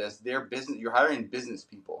start this. They're business. You're hiring business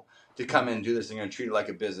people to come in and do this. They're going to treat it like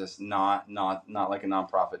a business, not like a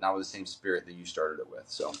nonprofit, not with the same spirit that you started it with.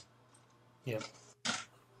 So, yeah,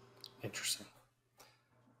 interesting,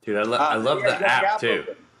 dude. I love the app too.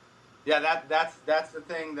 Open. Yeah, that's the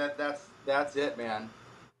thing. That's it, man.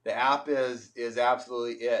 The app is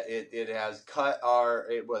absolutely it. It has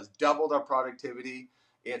doubled our productivity.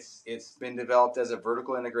 It's been developed as a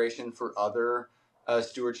vertical integration for other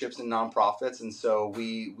stewardships and nonprofits, and so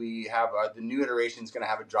we have the new iteration is going to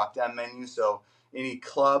have a drop down menu. So any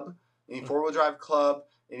club, any 4-wheel drive club,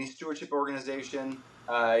 any stewardship organization,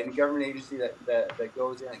 any government agency that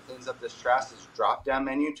goes in and cleans up this trash, is a drop down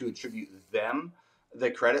menu to attribute them the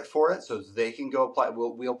credit for it, so they can go apply.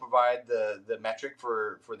 We'll provide the metric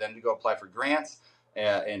for them to go apply for grants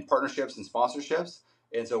and partnerships and sponsorships.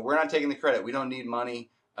 And so we're not taking the credit. We don't need money.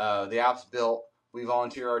 The app's built. We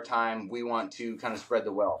volunteer our time. We want to kind of spread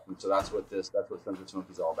the wealth. And so that's what Sons of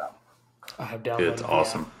Smokey is all about. I have downloaded. It's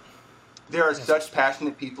awesome. There are such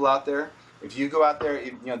passionate people out there. If you go out there,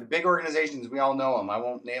 the big organizations, we all know them. I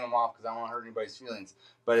won't name them off because I don't want to hurt anybody's feelings.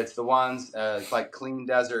 But it's the ones like Clean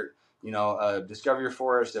Desert, Discover Your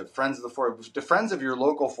Forest, Friends of the Forest, the Friends of your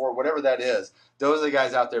local forest, whatever that is. Those are the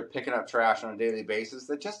guys out there picking up trash on a daily basis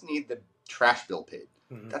that just need the trash bill paid.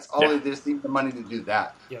 Mm-hmm. That's all. They just need the money to do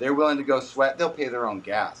that. Yep. They're willing to go sweat. They'll pay their own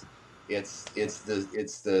gas. It's just the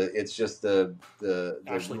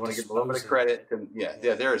we want to give a little bit of credit.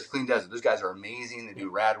 There is Clean Desert. Those guys are amazing. They do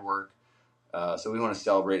rad work. So we want to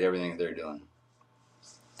celebrate everything that they're doing.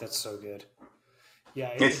 That's so good.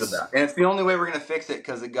 Yeah, it's the best, and it's the only way we're going to fix it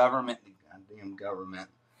because the goddamn government,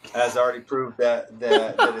 has already proved that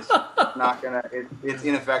it's not going to. It's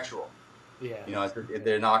ineffectual. Yeah,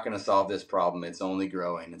 they're not going to solve this problem. It's only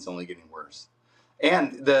growing. It's only getting worse.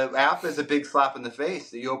 And the app is a big slap in the face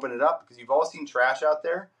that you open it up because you've all seen trash out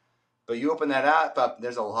there, but you open that app up,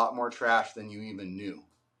 there's a lot more trash than you even knew.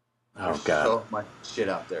 Oh God, so much shit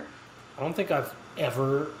out there. I don't think I've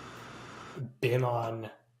ever been on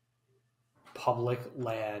public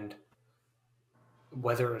land,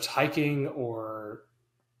 whether it's hiking or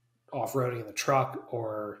off-roading in the truck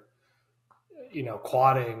or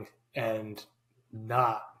quadding, and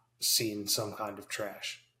not seen some kind of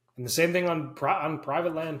trash. And the same thing on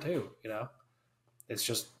private land too.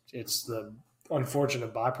 It's the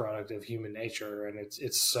unfortunate byproduct of human nature, and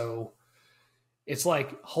it's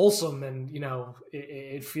like wholesome, and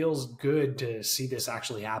it feels good to see this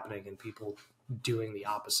actually happening and people doing the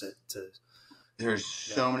opposite. There's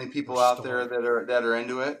so many people out there that are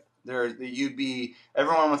into it.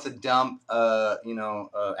 Everyone wants to dump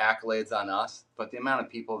accolades on us, but the amount of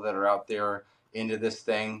people that are out there into this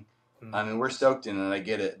thing, I mean, we're stoked in it. I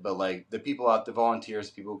get it, but like the volunteers,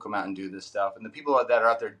 people who come out and do this stuff, and the people that are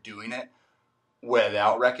out there doing it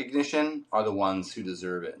without recognition are the ones who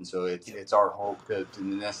deserve it. And so it's our hope to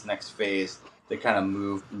in this next phase to kind of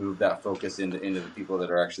move that focus into the people that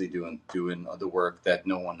are actually doing the work that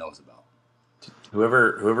no one knows about.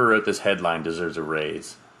 Whoever wrote this headline deserves a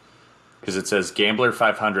raise, because it says Gambler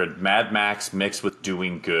 500 Mad Max mixed with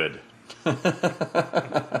doing good.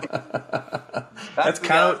 That's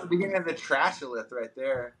kind of the beginning of the trash list right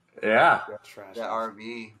there. Yeah, that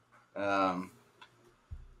RV.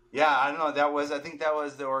 Yeah, I don't know. I think that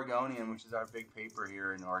was the Oregonian, which is our big paper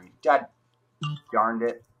here in Oregon. God darned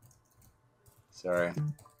it. Sorry.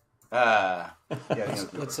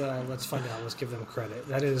 Let's find out. Let's give them credit.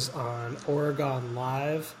 That is on Oregon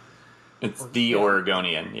Live. It's the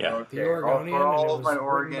Oregonian, yeah. Okay. The Oregonian, For all and it of my was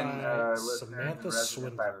Oregon written by listeners and Samantha residents, I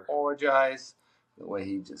Swindler. apologize the way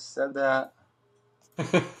he just said that.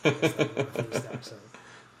 Northeast accent.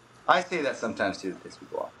 I say that sometimes too to piss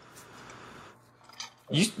people off.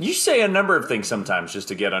 You say a number of things sometimes just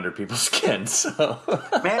to get under people's skin. So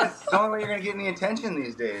Man, it's the only way you're going to get any attention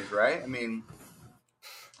these days, right? I mean,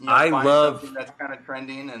 I find love something that's kind of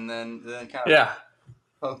trending and then kind of yeah.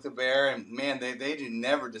 poke the bear. And man, they do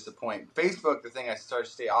never disappoint. Facebook, the thing I start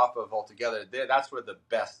to stay off of altogether. That's where the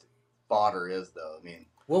best fodder is, though. I mean,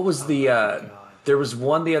 What was the? There was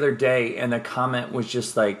one the other day, and the comment was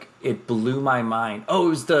just like it blew my mind. Oh, it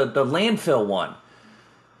was the landfill one.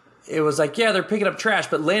 It was like, yeah, they're picking up trash,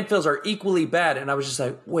 but landfills are equally bad. And I was just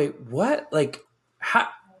like, wait, what? Like, how?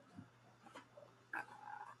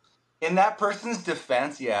 in that person's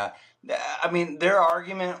defense, yeah. I mean, their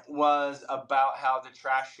argument was about how the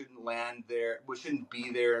trash shouldn't land there, shouldn't be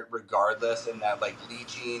there regardless, and that like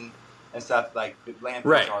leaching and stuff like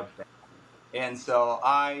landfills are bad. And so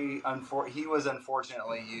he was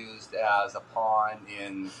unfortunately used as a pawn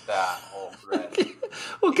in that whole thread.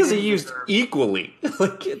 Well, because he used equally.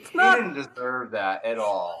 Like it's not. He didn't deserve that at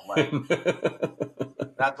all. Like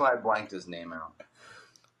that's why I blanked his name out.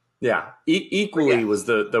 Yeah, equally was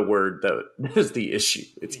the word that is the issue.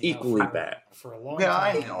 It's equally bad. For a long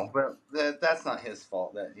time. I know, but that's not his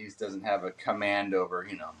fault that he doesn't have a command over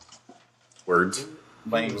words.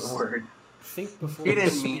 Language word. Think before he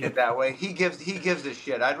didn't mean it that way. He gives a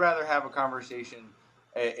shit. I'd rather have a conversation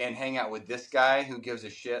and hang out with this guy who gives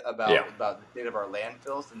a shit about the state of our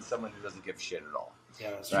landfills than someone who doesn't give a shit at all.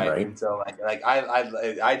 Yeah, that's right. And so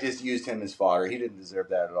I just used him as fodder. He didn't deserve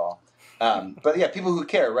that at all. But yeah, people who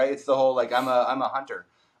care, right? It's the whole like I'm a hunter.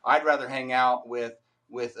 I'd rather hang out with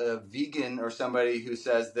a vegan or somebody who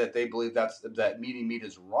says that they believe that eating meat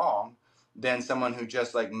is wrong than someone who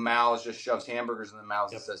just like shoves hamburgers in the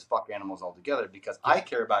mouths and says fuck animals altogether, because I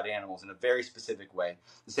care about animals in a very specific way,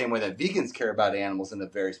 the same way that vegans care about animals in a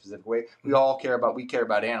very specific way. We care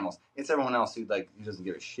about animals. It's everyone else who doesn't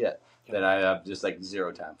give a shit that I have just like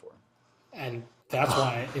zero time for. And that's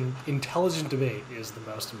why intelligent debate is the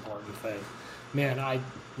most important thing. Man, I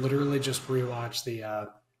literally just rewatched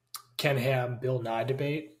the Ken Ham Bill Nye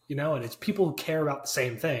debate, and it's people who care about the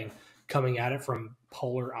same thing coming at it from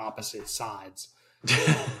polar opposite sides.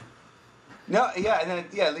 No, yeah, and then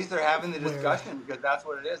at least they're having the discussion, because that's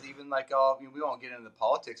what it is. Even we won't get into the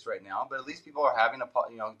politics right now, but at least people are having a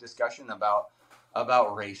discussion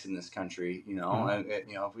about race in this country. And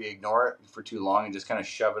if we ignore it for too long and just kind of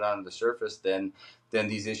shove it onto the surface, then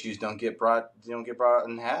these issues don't get brought out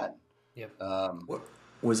and had. Yep.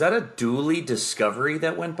 Was that a dually Discovery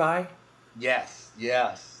that went by? Yes.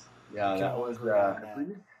 Yeah, that was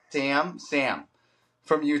Sam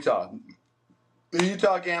from Utah. The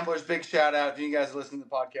Utah Gamblers, big shout out. If you guys listen to the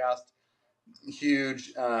podcast,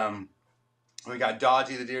 huge. We got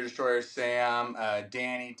Dodgy, the Deer Destroyer, Sam,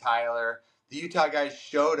 Danny, Tyler. The Utah guys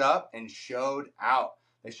showed up and showed out.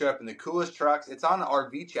 They showed up in the coolest trucks. It's on an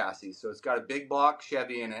RV chassis, so it's got a big block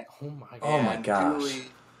Chevy in it. Oh my gosh.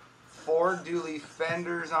 4 dually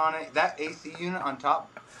fenders on it. That AC unit on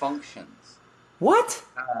top functions. What?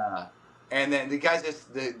 And then the guy's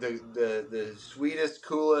just the sweetest,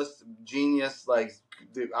 coolest, genius.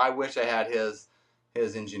 I wish I had his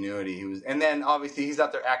ingenuity. And then obviously he's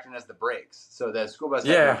out there acting as the brakes. So the school bus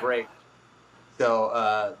had no brake. So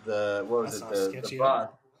the bus.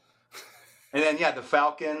 And then the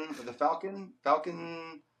Falcon.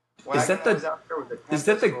 Is that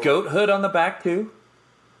the goat hood on the back too?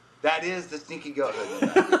 That is the stinky goat hood. In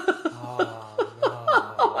the back.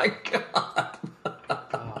 Oh my god.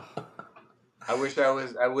 I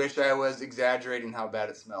wish I was exaggerating how bad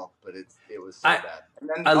it smelled, but it was so bad. And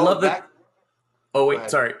then, I love that. Oh wait,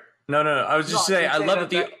 sorry. No. I was just saying. I love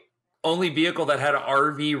that the only vehicle that had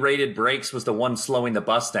RV rated brakes was the one slowing the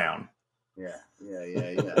bus down. Yeah.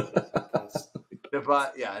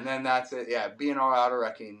 And then that's it. Yeah, B&R Auto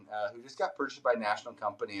Wrecking, who just got purchased by a national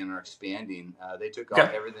company and are expanding. They took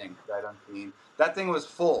off everything right on clean. That thing was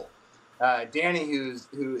full. Danny,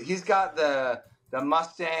 he's got the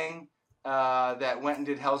Mustang that went and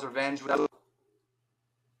did Hell's Revenge with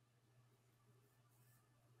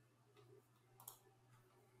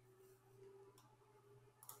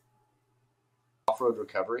off-road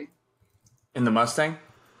recovery. In the Mustang?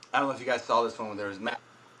 I don't know if you guys saw this one when there was Matt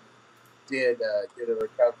did a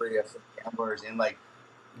recovery of some gamblers, and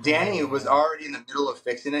Danny was already in the middle of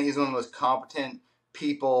fixing it. He's one of the most competent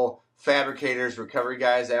people fabricators, recovery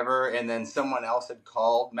guys ever. And then someone else had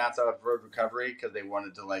called Matt's Off Road Recovery because they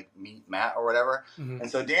wanted to like meet Matt or whatever. Mm-hmm. And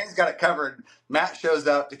so Danny's got it covered. Matt shows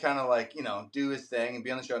up to kind of like, you know, do his thing and be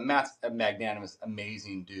on the show. And Matt's a magnanimous,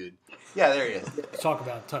 amazing dude. Yeah, there he is. Talk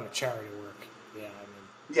about a ton of charity work. Yeah,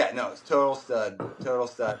 yeah, no, it's total stud.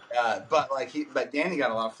 But Danny got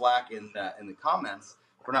a lot of flack in the comments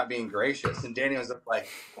for not being gracious. And Danny was like,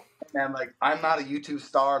 man, like, I'm not a YouTube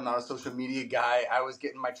star. I'm not a social media guy. I was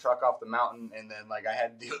getting my truck off the mountain, and then like I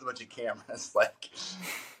had to deal with a bunch of cameras. Like,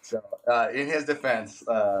 so in his defense,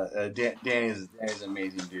 Danny's an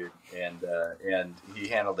amazing dude, and he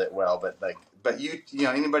handled it well. But you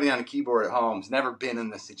know, anybody on a keyboard at home's never been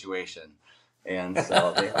in this situation, and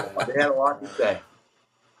so they had a lot to say.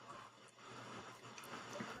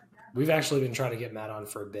 We've actually been trying to get Matt on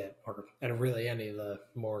for a bit, and really any of the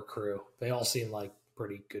more crew. They all seem like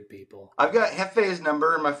pretty good people. I've got Hefe's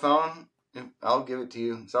number in my phone. I'll give it to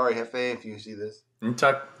you. Sorry, Hefe, if you see this.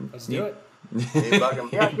 Let's do it. Hey, bug him.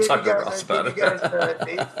 Yeah, talk to Ross about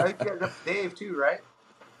it. Dave too, right?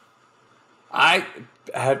 I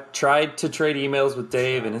have tried to trade emails with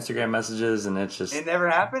Dave and Instagram messages, and it never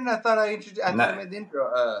happened. I thought I made the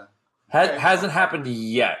intro. Hasn't happened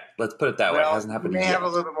yet. Let's put it that way. It hasn't happened yet. He may have a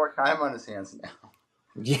little bit more time on his hands now.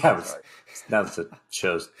 Yeah, now that the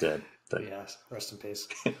show's dead. Yes, rest in peace.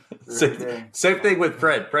 Same thing with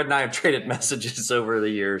Fred. Fred and I have traded messages over the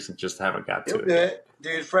years and just haven't got to it. He'll do it.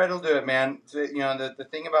 Dude, Fred will do it, man. So, you know, the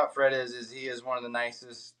thing about Fred is he is one of the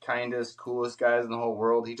nicest, kindest, coolest guys in the whole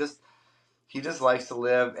world. He just likes to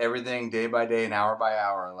live everything day by day and hour by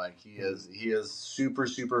hour. Like he is super,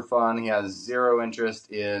 super fun. He has zero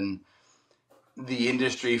interest in the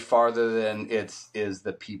industry farther than is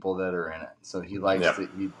the people that are in it. So he likes to,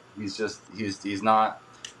 he's not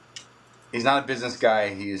a business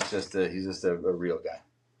guy. He's just a real guy.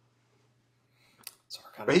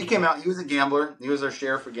 But he came out. He was a gambler. He was our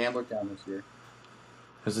sheriff for Gambler Town this year.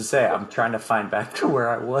 As I say, I'm trying to find back to where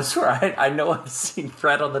I was. Where I know I've seen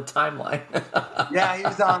Fred on the timeline. Yeah, he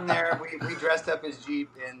was on there. We dressed up his Jeep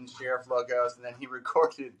in sheriff logos, and then he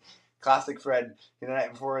recorded classic Fred. The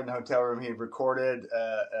night before in the hotel room, he recorded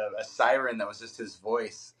a siren that was just his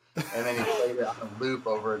voice. And then he played it on a loop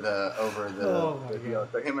over the video.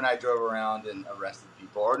 So him and I drove around and arrested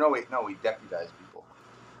people. Or we deputized people.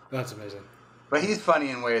 That's amazing. But he's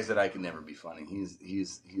funny in ways that I can never be funny.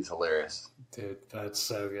 He's hilarious. Dude, that's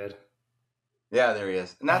so good. Yeah, there he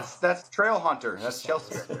is. And that's Trail Hunter. That's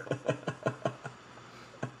Chelsea right there.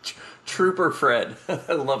 Trooper Fred.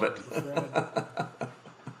 I love it.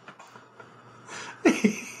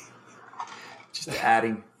 Just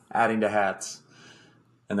adding to hats.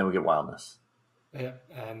 And then we get wildness. Yeah,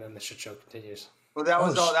 and then the shit show continues. Well, that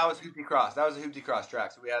was Hoopty Cross. That was a Hoopty Cross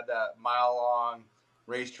track. So we had that mile-long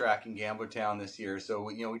racetrack in Gambler Town this year. So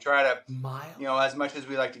we try to, as much as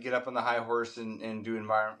we like to get up on the high horse and do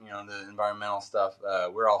the environmental stuff,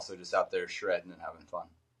 we're also just out there shredding and having fun.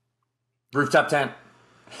 Rooftop tent.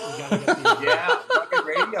 Yeah, fucking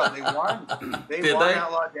radio. They won. They won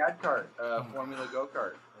Outlaw Dad Kart, Formula Go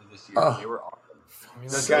Kart this year. Oh. They were awesome.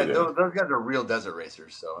 Those guys are real desert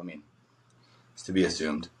racers. So I mean, it's to be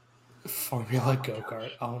assumed. Formula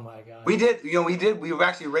Go-Kart. Oh my god. We did. We've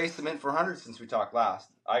actually raced them in 400 since we talked last.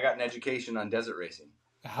 I got an education on desert racing.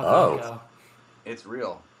 How did that go? It's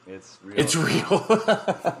real. It's real. It's real. It's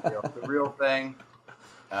a real thing.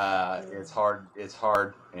 It's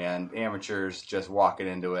hard, and amateurs just walking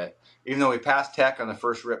into it. Even though we passed tech on the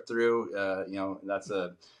first rip through,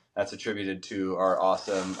 that's attributed to our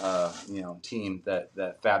awesome, team that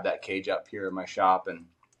fabbed that cage up here in my shop, and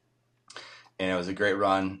it was a great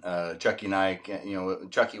run. Chucky and I,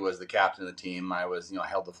 Chucky was the captain of the team. I was,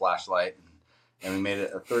 held the flashlight, and we made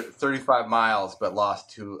it 35 miles, but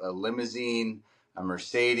lost to a limousine, a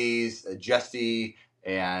Mercedes, a Justy,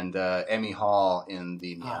 and Emmy Hall in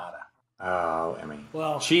the Miata. Oh, Emmy.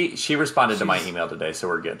 Well, she responded to my email today, so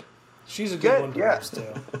we're good. She's a good one to race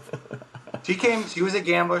too. She was a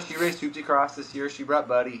gambler. She raced Hoopty Cross this year. She brought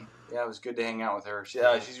Buddy. Yeah, it was good to hang out with her.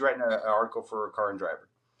 She's writing an article for Car and Driver.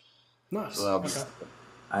 Nice. So okay.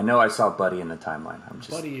 I know I saw Buddy in the timeline. I'm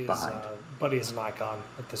just behind. Buddy is an icon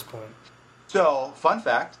at this point. So, fun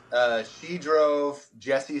fact: she drove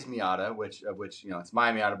Jesse's Miata, which it's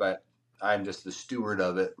my Miata, but I'm just the steward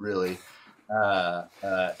of it, really.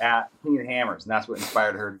 At King of Hammers, and that's what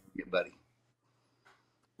inspired her to get Buddy.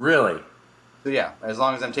 Really? So yeah, as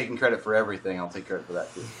long as I'm taking credit for everything, I'll take credit for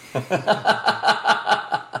that too.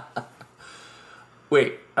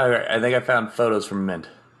 Wait, all right, I think I found photos from Mint.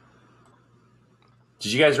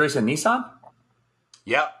 Did you guys race a Nissan?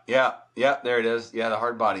 Yep, there it is. Yeah, the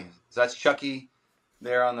hard body. So that's Chucky,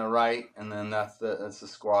 there on the right, and then that's the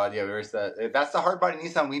squad. Yeah, that's the hard body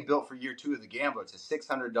Nissan we built for year 2 of the Gambler. It's a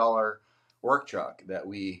 $600 work truck that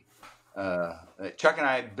Chuck and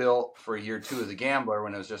I built for year 2 of the Gambler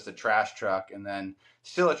when it was just a trash truck, and then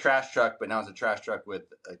still a trash truck, but now it's a trash truck with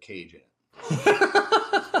a cage in it.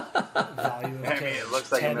 It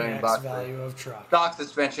looks like $1 million. Value of truck. Stock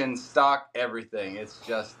suspension, stock everything. It's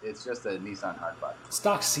just a Nissan hard body.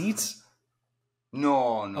 Stock seats.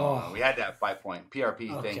 No. We had that 5-point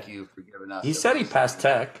PRP. Okay. Thank you for giving us. He said he passed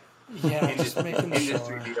tech. Yeah, just making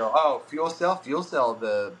industry deal. Oh, fuel cell,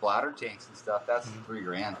 the bladder tanks and stuff. That's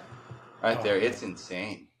 $3,000 right there. It's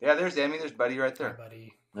insane. Yeah, there's Emmy. There's Buddy right there. Hi,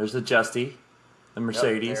 Buddy. There's the Justy, the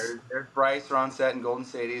Mercedes. Yep, there's Bryce, Ronset, and Golden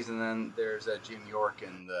Sadie's, and then there's Jim York,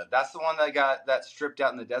 and that's the one that got that stripped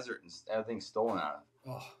out in the desert and everything stolen out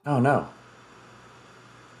of. Oh no.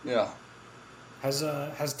 Yeah.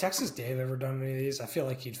 Has Texas Dave ever done any of these? I feel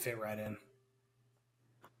like he'd fit right in.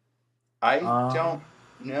 I don't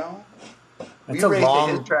know. It's a long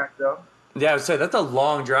his track though. Yeah, I would say that's a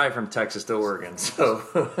long drive from Texas to Oregon. So.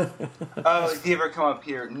 Oh, did he ever come up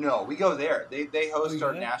here? No, we go there. They host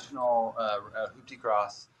our national Hoopty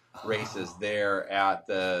Cross races there at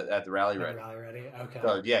the Rally Ready. Rally Ready, okay.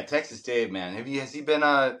 So yeah, Texas Dave, man. Has he been?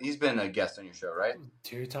 He's been a guest on your show, right?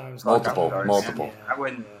 2 times. Multiple. Yeah. I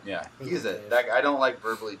wouldn't. Yeah, he's I don't like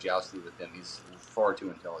verbally jousting with him. He's far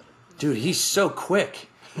too intelligent. Dude, he's so quick.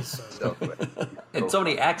 He's so quick. And so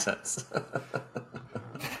many accents.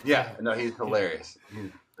 Yeah, no, he's hilarious.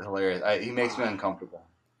 He's hilarious. He makes me uncomfortable.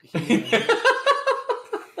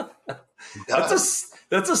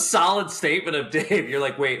 That's a solid statement of Dave. You're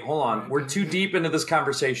like, wait, hold on. We're too deep into this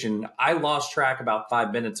conversation. I lost track about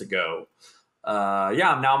 5 minutes ago. Now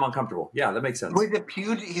I'm uncomfortable. Yeah, that makes sense. Well,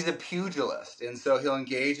 he's a pugilist, and so he'll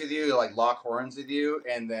engage with you, like lock horns with you,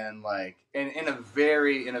 and then in a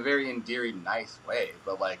very endearing, nice way.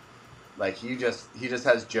 But he just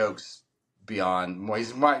has jokes beyond.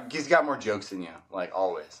 He's got more jokes than you, like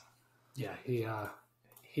always. Yeah,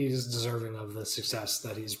 he's deserving of the success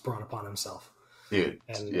that he's brought upon himself. Dude,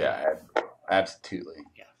 yeah, absolutely.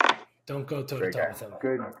 Yeah, don't go toe to toe with him.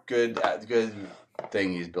 Good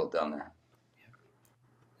thing he's built down there.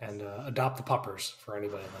 And adopt the puppers for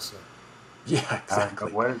anybody listening. Yeah,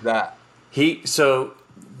 exactly. What is that?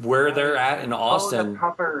 Where they're at in Austin. The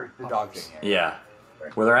puppers, the dog thing. Yeah.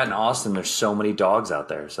 Where they're at in Austin, there's so many dogs out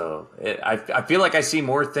there. So I feel like I see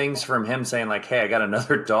more things from him saying like, hey, I got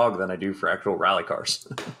another dog than I do for actual rally cars.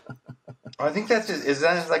 I think is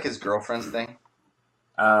that like his girlfriend's thing?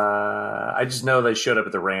 I just know they showed up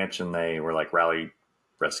at the ranch and they were like rally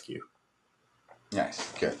rescue.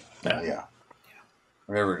 Nice. Good. Yeah.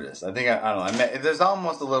 Whatever it is. I think, I don't know. There's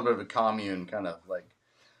almost a little bit of a commune kind of like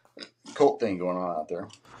cult thing going on out there.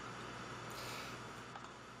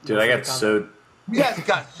 Dude, I got so... You guys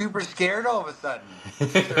got super scared all of a sudden. You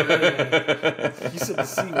said the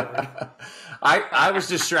C word. I was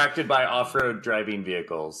distracted by off-road driving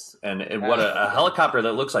vehicles and what a helicopter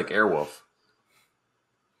that looks like Airwolf,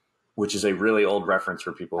 which is a really old reference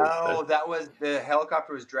for people. Oh, that was the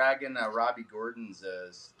helicopter was dragging Robbie Gordon's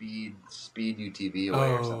speed UTV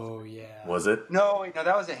away or something. Oh, yeah. Was it? No,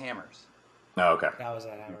 that was a Hammers. Oh, okay. That was a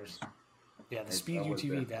Hammers. Yeah, the speed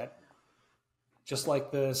UTV, that just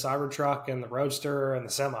like the Cybertruck and the Roadster and the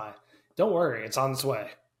Semi. Don't worry, it's on its way.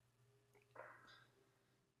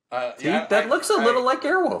 That looks a little like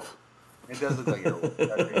Airwolf. It does look like Airwolf.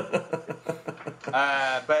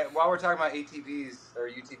 But while we're talking about ATVs or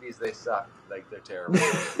UTVs, they suck. Like, they're terrible.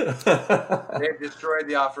 They've destroyed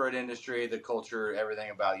the off-road industry, the culture, everything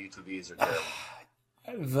about UTVs are terrible.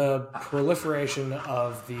 The proliferation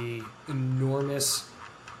of the enormous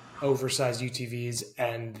oversized UTVs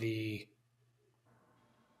and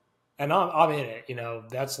I'm in it,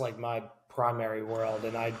 that's like my primary world,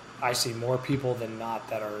 and I see more people than not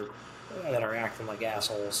that are acting like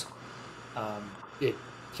assholes. It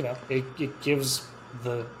gives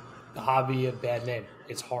the hobby a bad name.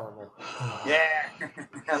 It's horrible. Yeah.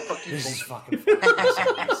 This is fucking fun.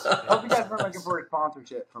 I hope you guys weren't looking for a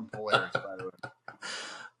sponsorship from Polaris, by the way.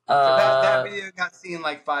 So that video got seen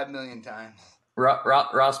like 5 million times.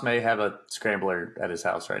 Ross may have a scrambler at his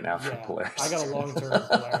house right now for Polaris. I got a long-term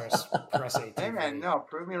Polaris Press ATV. Hey man, no,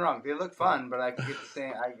 prove me wrong. They look fun, but I can get the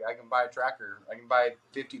same. I can buy a tracker. I can buy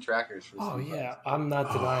 50 trackers for. Oh yeah, I'm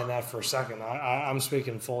not denying that for a second. I'm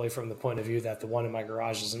speaking fully from the point of view that the one in my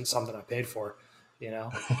garage isn't something I paid for,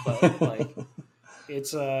 But like,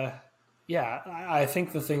 it's I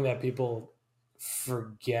think the thing that people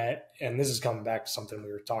forget, and this is coming back to something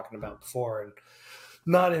we were talking about before, and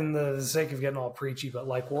not in the sake of getting all preachy, but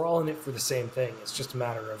like we're all in it for the same thing. It's just a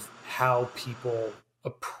matter of how people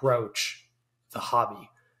approach the hobby,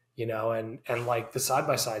 and like the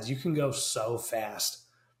side-by-sides, you can go so fast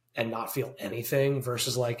and not feel anything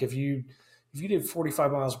versus like if you did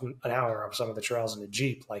 45 miles an hour on some of the trails in a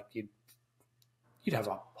Jeep, like you'd have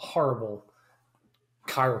a horrible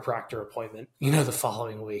chiropractor appointment, the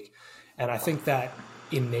following week. And I think that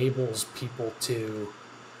enables people to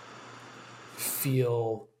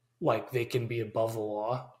feel like they can be above the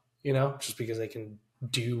law, just because they can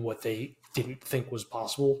do what they didn't think was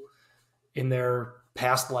possible in their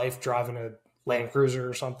past life driving a Land Cruiser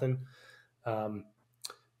or something.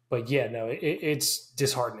 But yeah, no, it's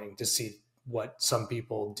disheartening to see what some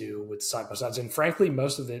people do with side-by-sides. And frankly,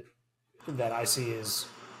 most of it that I see is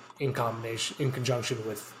in conjunction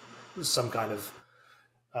with some kind of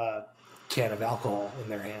can of alcohol in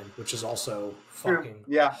their hand, which is also fucking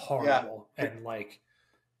horrible. Yeah. And like,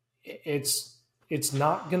 it's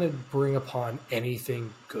not going to bring upon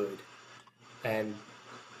anything good. And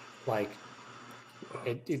like,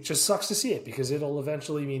 it just sucks to see it because it'll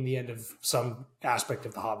eventually mean the end of some aspect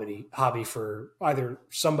of the hobby for either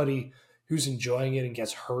somebody who's enjoying it and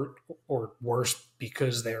gets hurt, or worse,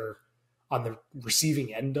 because they're on the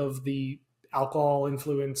receiving end of the alcohol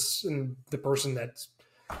influence and the person that's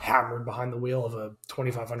hammered behind the wheel of a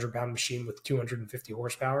 2,500 pound machine with 250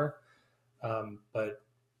 horsepower. But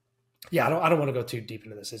yeah, I don't want to go too deep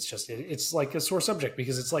into this. It's just, it's like a sore subject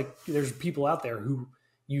because it's like, there's people out there who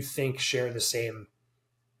you think share the same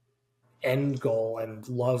end goal and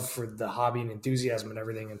love for the hobby and enthusiasm and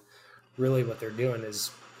everything. And really what they're doing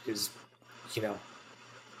is,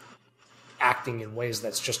 acting in ways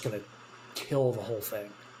that's just going to kill the whole thing.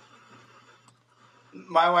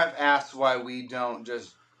 My wife asks why we don't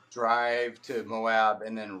just drive to Moab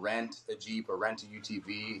and then rent a Jeep or rent a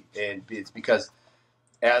UTV. And it's because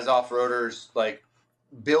as off-roaders, like,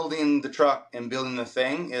 building the truck and building the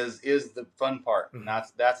thing is the fun part. Mm-hmm. And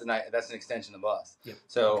that's an extension of us. Yep.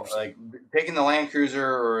 So like taking the Land Cruiser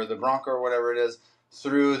or the Bronco or whatever it is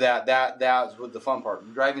through that's what the fun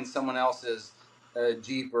part. Driving someone else's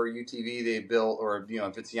Jeep or UTV they built, or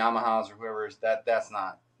if it's Yamaha's or whoever's, that's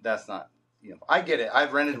not I get it.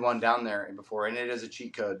 I've rented one down there before, and it is a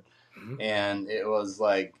cheat code. Mm-hmm. And it was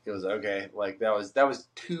okay. Like that was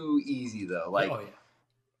too easy though. Like. Oh, yeah.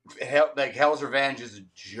 Hell's Revenge is a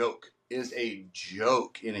joke. Is a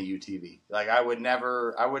joke in a UTV. Like I wouldn't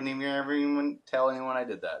even tell anyone I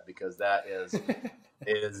did that, because that is it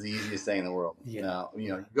is the easiest thing in the world. Yeah.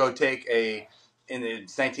 Go take in the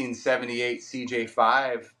 1978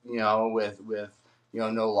 CJ5, with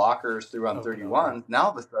no lockers through on 31. No. Now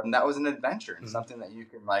all of a sudden that was an adventure and something that you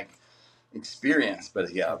can like experience.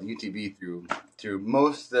 But yeah, the UTV through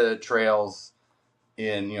most of the trails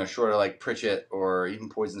in short of like Pritchett or even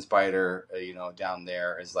Poison Spider, down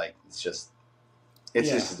there is like it's just a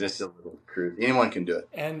little crude. Anyone can do it.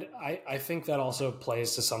 And I think that also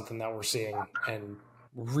plays to something that we're seeing, and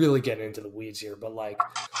really getting into the weeds here, but like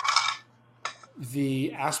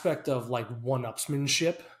the aspect of like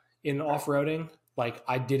one-upsmanship in off-roading. Like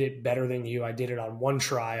I did it better than you. I did it on one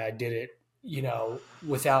try. I did it,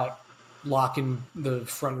 without locking the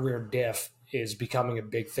front rear diff is becoming a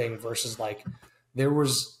big thing versus like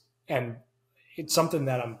and it's something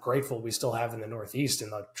that I'm grateful we still have in the Northeast, in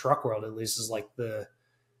the truck world at least, is like the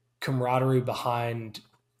camaraderie behind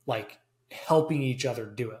like helping each other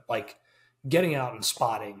do it, like getting out and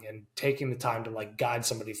spotting and taking the time to like guide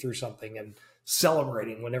somebody through something and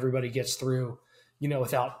celebrating when everybody gets through,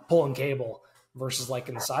 without pulling cable, versus like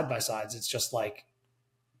in the side-by-sides, it's just like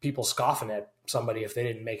people scoffing at somebody if they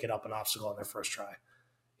didn't make it up an obstacle on their first try,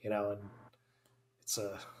 and it's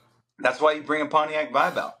that's why you bring a Pontiac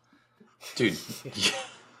Vibe out. Dude,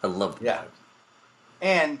 I love that. Yeah.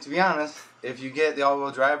 And to be honest, if you get the all-wheel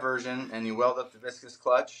drive version and you weld up the viscous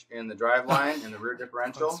clutch in the drive line and the rear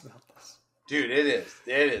differential, dude, it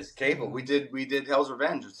is capable. We did Hell's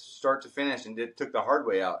Revenge start to finish and took the hard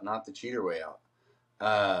way out, not the cheater way out.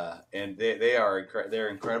 And they're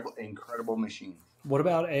incredible machines. What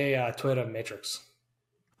about a Toyota Matrix?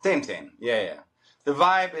 Same. Yeah. The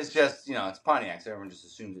vibe is just, it's Pontiac, so everyone just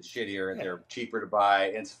assumes it's shittier. Yeah. They're cheaper to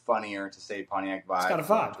buy. It's funnier to say Pontiac vibe. It's got a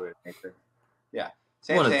vibe. Yeah.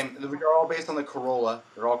 Same. They're all based on the Corolla.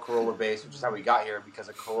 They're all Corolla based, which is how we got here, because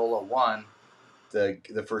a Corolla won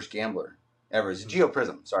the first Gambler ever. It's a Geo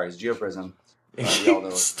Prism. Sorry, it's Geo Prism.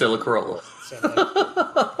 Still a Corolla.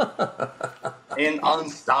 And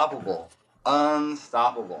unstoppable.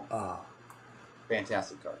 Oh.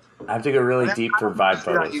 Fantastic cars. I have to go really deep for vibe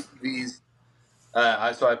photos.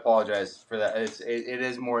 So I apologize for that. It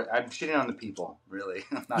is more. I'm shitting on the people, really.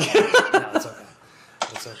 No, it's okay.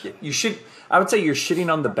 It's okay. I would say you're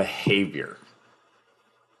shitting on the behavior.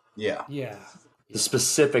 Yeah. Yeah. The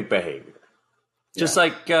specific behavior. Just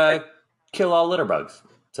like kill all litter bugs.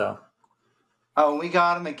 So. Oh, we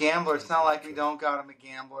got him a gambler. It's not like we don't got him a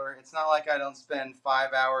gambler. It's not like I don't spend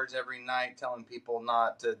 5 hours every night telling people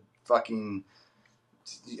not to fucking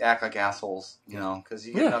act like assholes, because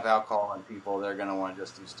you get enough alcohol on people, they're going to want to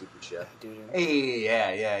just do stupid shit. Hey,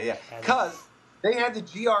 yeah. Because they had the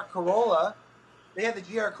GR Corolla. They had the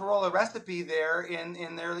GR Corolla recipe there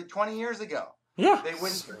in there 20 years ago. Yeah. They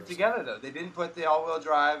wouldn't put it together, though. They didn't put the all-wheel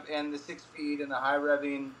drive and the 6-speed and the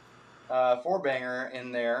high-revving 4-banger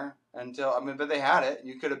in there but they had it.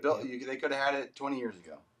 You could have built. They could have had it 20 years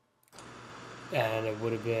ago. And it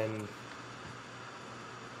would have been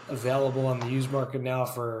available on the used market now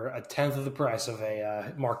for a tenth of the price of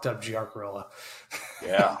a marked up GR Corolla.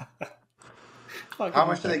 Yeah. How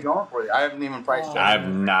much are they going for? I haven't even priced it. I have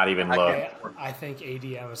not even looked. I think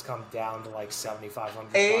ADM has come down to like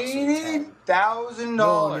 $7,500. $80,000.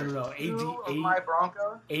 No. My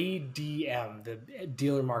Bronco. ADM, the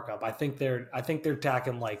dealer markup. I think they're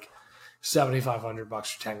tacking like $7,500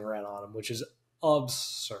 for 10 grand on them, which is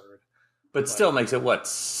absurd. But still makes it what,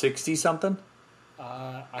 60 something?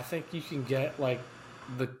 I think you can get like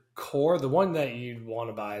the core. The one that you'd want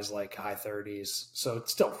to buy is like high 30s, so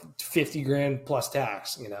it's still 50 grand plus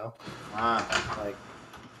tax. Like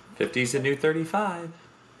 50's a new 35.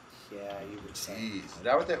 Yeah, you would say. Jeez.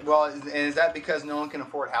 Is that because no one can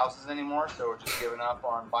afford houses anymore? So we're just giving up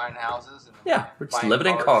on buying houses? We're just living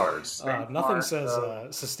in cars. Nothing says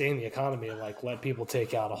sustain the economy and like let people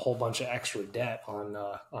take out a whole bunch of extra debt on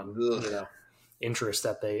interest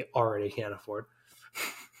that they already can't afford.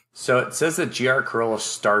 So it says that GR Corolla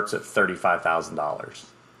starts at $35,000.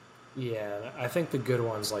 Yeah, I think the good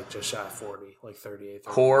one's like just shy of 40, like 38.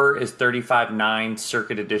 Core is 35.9,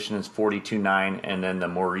 Circuit Edition is 42.9, and then the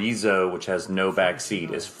Morizo, which has no back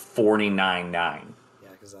seat, is 49.9. Yeah,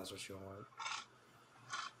 because that's what you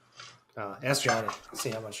want. Ask Johnny.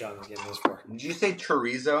 See how much Johnny's getting this for. Did you say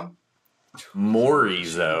chorizo?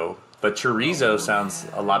 Morizo, but chorizo sounds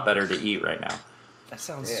a lot better to eat right now. That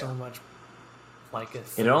sounds so much like a.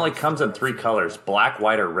 It only comes in 3 colors: black,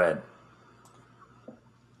 white, or red.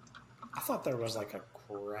 I thought there was like a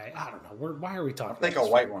gray. I don't know. Why are we talking? I think a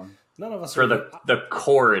white one. None of us for the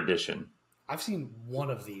Core Edition. I've seen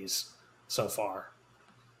one of these so far.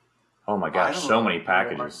 Oh my gosh, so many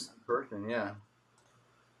packages. Person, yeah.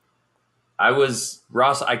 I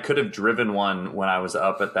could have driven one when I was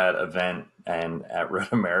up at that event and at Road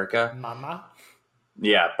America. Mama.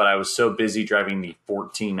 Yeah, but I was so busy driving the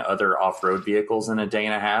 14 other off-road vehicles in a day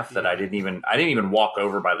and a half that I didn't even walk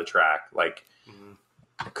over by the track. Like,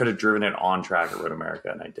 I could have driven it on track at Road America,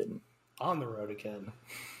 and I didn't. On the road again.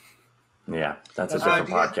 Yeah, that's a different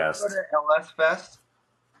podcast. Go to LS Fest?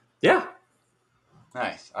 Yeah.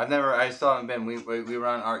 Nice. I still haven't been. We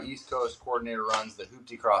run our East Coast coordinator runs the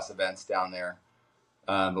Hoopty Cross events down there,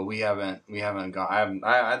 but we haven't gone.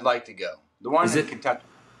 I'd like to go. The one in Kentucky.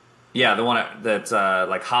 Yeah, the one that's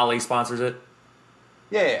like Holly sponsors it.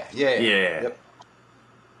 Yeah. Yep.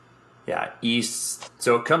 Yeah, East.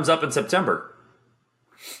 So it comes up in September.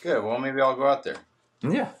 Good. Well, maybe I'll go out there.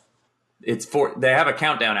 Yeah. They have a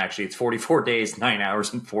countdown, actually. It's 44 days, 9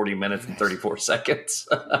 hours, and 40 minutes, and 34 seconds.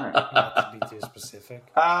 Not to be too specific.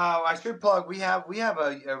 I should plug. We have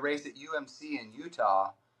a race at UMC in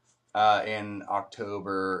Utah in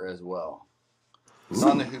October as well. It's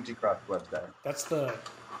on the Hoopty Cross website.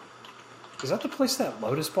 Is that the place that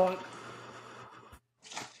Lotus bought?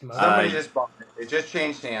 Somebody just bought it. It just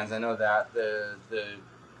changed hands. I know that.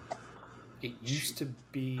 It used to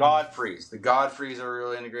be Godfrey's. The Godfrey's are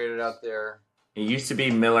really integrated out there. It used to be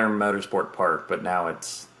Miller Motorsport Park, but now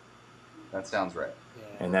it's... That sounds right. Yeah.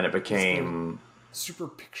 And then it became... super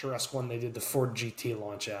picturesque one they did the Ford GT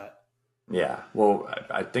launch at. Yeah. Well,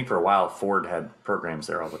 I think for a while Ford had programs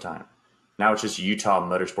there all the time. Now it's just Utah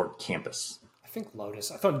Motorsport Campus. I think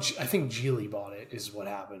Lotus. I think Geely bought it is what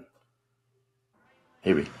happened.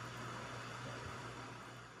 Maybe.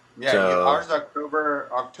 Yeah, ours is October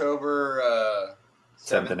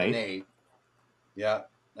 7th and 8th. Yeah.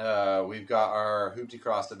 We've got our Hoopty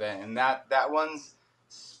Cross event, and that one's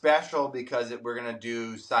special because we're going to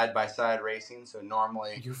do side-by-side racing. So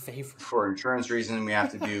normally, your favorite, for insurance reasons, we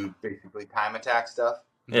have to do basically time attack stuff.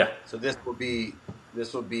 Yeah. So this will be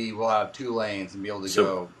we'll have 2 lanes and be able to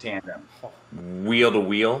go tandem. Wheel to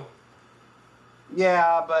wheel?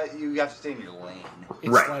 Yeah, but you have to stay in your lane.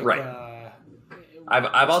 It's right.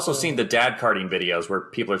 I've also seen the dad karting videos where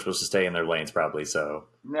people are supposed to stay in their lanes, probably. So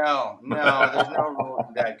no, there's no rule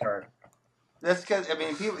in dad kart. That's because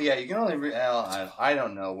people. Yeah, you can only. I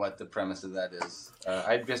don't know what the premise of that is.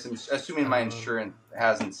 I'm just assuming my insurance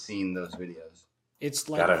hasn't seen those videos. It's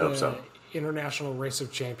like the International Race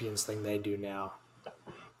of Champions thing they do now.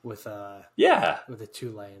 with the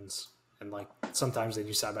 2 lanes, and like sometimes they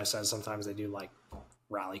do side by side, sometimes they do like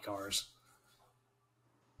rally cars.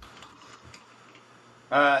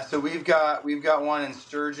 So we've got one in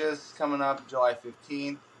Sturgis coming up July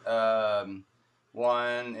 15th.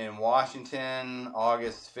 One in Washington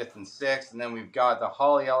August 5th and 6th, and then we've got the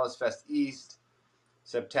Holly Ellis Fest East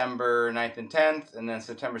September 9th and 10th, and then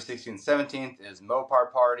September 16th and 17th is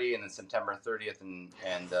Mopar Party, and then September 30th and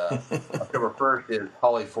October 1st is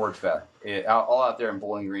Holly Ford Fest. All out there in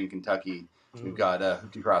Bowling Green, Kentucky. We've got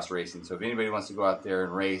Hoopty Cross Racing. So if anybody wants to go out there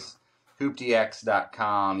and race,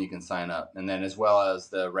 hooptyx.com, you can sign up. And then as well as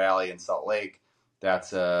the rally in Salt Lake,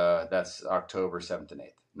 that's October 7th and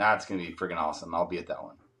 8th. That's going to be freaking awesome. I'll be at that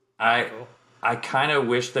one. I kind of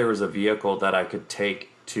wish there was a vehicle that I could take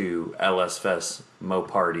to LS Fest, Mo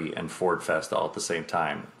Party, and Ford Fest all at the same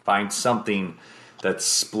time. Find something that's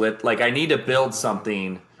split. Like, I need to build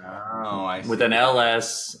something with an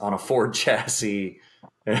LS on a Ford chassis.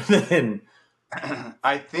 And then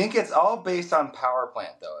I think it's all based on power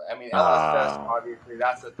plant, though. I mean, LS Fest, obviously,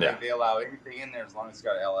 that's the thing. Yeah. They allow anything in there as long as it's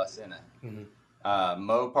got an LS in it. Mm-hmm.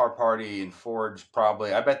 Mopar Party and Fords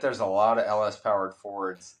probably. I bet there's a lot of LS powered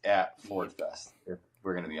Fords at Ford Fest, if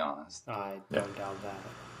we're going to be honest. I don't doubt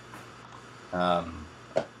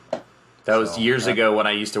that. That was years ago when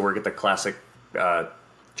I used to work at the classic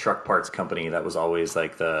truck parts company. That was always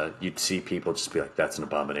like you'd see people just be like, "That's an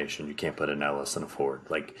abomination. You can't put an LS in a Ford."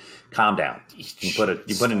 Like, calm down. You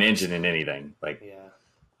put an engine in anything. Like,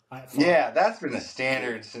 that's been the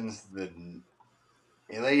standard since the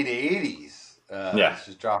late '80s. It's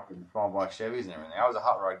just dropping small block Chevys and everything. I was a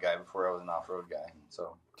hot rod guy before I was an off road guy.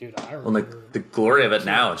 So, dude, I remember. Well, the glory of it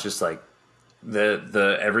now is just like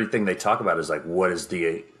the everything they talk about is like, what's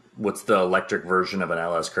the electric version of an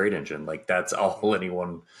LS crate engine? Like, that's all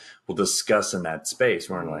anyone will discuss in that space.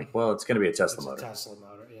 We're like, well, it's going to be a Tesla motor. Tesla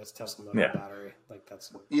motor, it's Tesla motor battery. Like,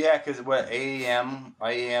 that's because what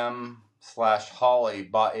IAM/Holly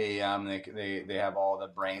bought AEM. They have all the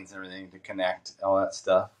brains and everything to connect all that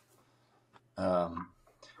stuff.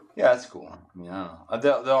 That's cool. I mean, I don't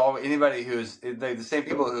know. They'll anybody who's the same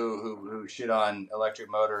people who shit on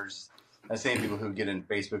electric motors, the same people who get in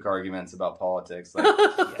Facebook arguments about politics. Like,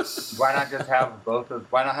 why not just have both of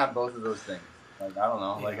those things? Like, I don't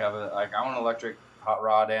know. Like, I want an electric hot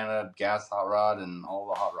rod and a gas hot rod and all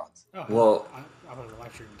the hot rods. Oh, well, I want an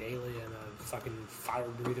electric daily and a fucking fire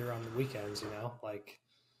breather on the weekends. Like,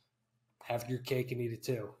 have your cake and eat it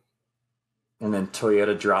too. And then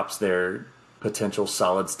Toyota drops their potential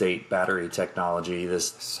solid state battery technology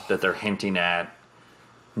that they're hinting at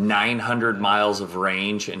 900 miles of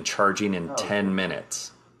range and charging in 10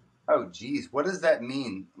 minutes. Oh geez, what does that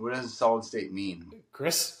mean? What does solid state mean,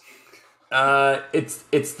 Chris? So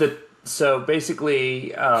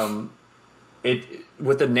basically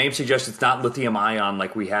what the name suggests, it's not lithium ion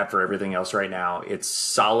like we have for everything else right now. It's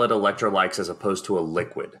solid electrolytes as opposed to a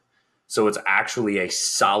liquid. So it's actually a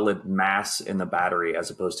solid mass in the battery as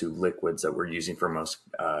opposed to liquids that we're using for most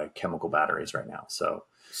chemical batteries right now. So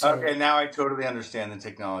okay, now I totally understand the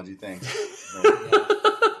technology thing.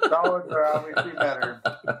 Solids are obviously better.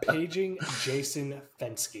 Paging Jason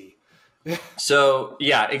Fensky. So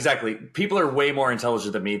yeah, exactly. People are way more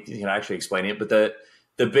intelligent than me can actually explain it. But the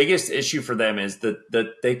biggest issue for them is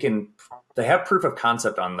that they have proof of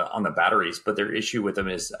concept on the batteries, but their issue with them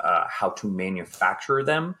is how to manufacture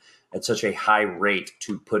them at such a high rate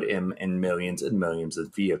to put them in millions and millions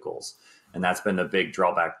of vehicles. And that's been the big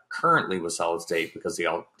drawback currently with solid state, because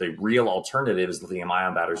the real alternative is lithium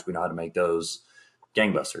ion batteries. We know how to make those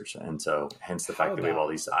gangbusters. And so hence the fact that we have all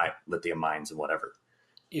these lithium mines and whatever.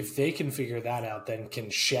 If they can figure that out, then can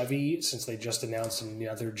Chevy, since they just announced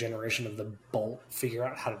another generation of the Bolt, figure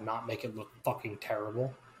out how to not make it look fucking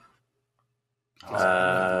terrible? That's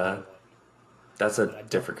a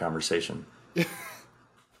different conversation.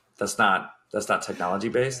 That's not technology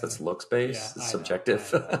based. That's looks based. It's subjective.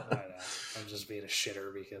 I know. I'm just being a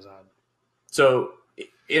shitter because I'm. So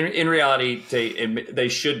in reality, they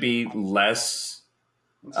should be less.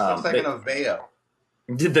 It looks like an Aveo.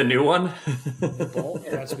 Did the new one? The Bolt?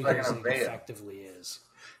 That's because it effectively is.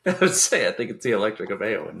 I would say I think it's the electric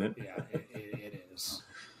Aveo, isn't it? Yeah, it is.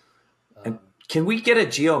 And can we get a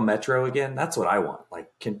Geo Metro again? That's what I want.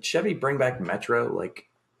 Like, can Chevy bring back Metro? Like.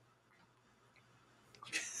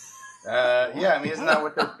 I mean, isn't that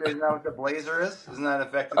what the Blazer is? Isn't that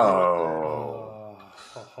effective?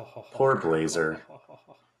 Poor Blazer.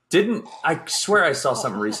 I swear I saw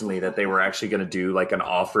something recently that they were actually going to do like an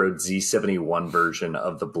off-road Z71 version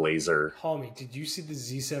of the Blazer. Homie, did you see the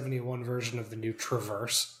Z71 version of the new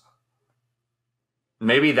Traverse?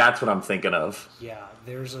 Maybe that's what I'm thinking of. Yeah,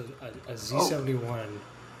 there's a Z71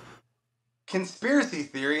 conspiracy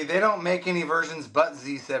theory, they don't make any versions but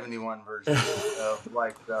Z71 versions of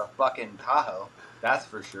like the fucking Tahoe. That's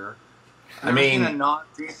for sure. I mean, a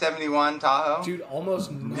not Z71 Tahoe? Dude,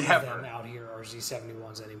 almost none of them out here are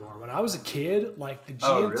Z71s anymore. When I was a kid, like the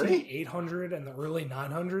GMT 800 and the early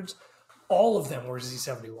 900s, all of them were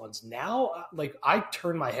Z71s. Now, like, I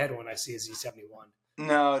turn my head when I see a Z71.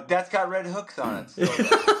 No, that's got red hooks on it. Still.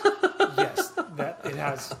 Yes, it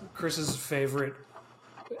has Chris's favorite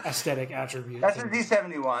aesthetic attribute. That's a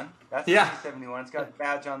Z71. That's a Z71. It's got a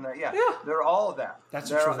badge on there. Yeah. They're all of that. That's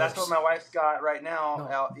what my wife's got right now.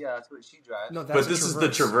 No. Yeah, that's what she drives. No, but this is the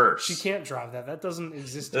Traverse. She can't drive that. That doesn't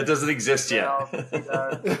exist. That doesn't exist yet. She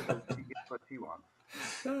gets what she wants.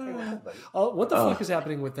 What the fuck is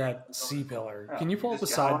happening with that C-pillar? Can you pull up a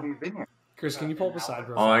side? Chris, can you pull up a side?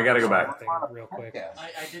 Oh, I gotta go back. Real quick.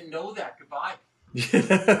 I didn't know that. Goodbye.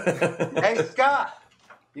 Hey, Scott.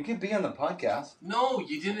 You can be on the podcast. No,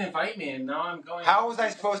 you didn't invite me, and now I'm going. How was I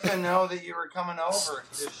supposed to know that you were coming over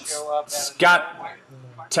to just show up? Scott,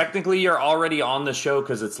 technically you're already on the show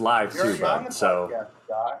because it's live too, bud. So, podcast,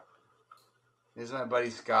 Scott. This is my buddy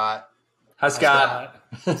Scott. Hi, Scott.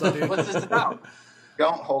 What's up, dude? What's this about?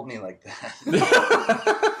 Don't hold me like that.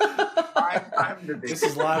 I'm the big. This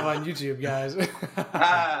is live on YouTube, guys.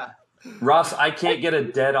 Ross, I can't get a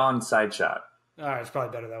dead-on side shot. All right, it's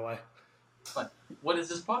probably better that way. But what is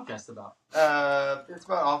this podcast about? It's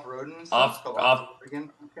about off-roading and stuff. Again,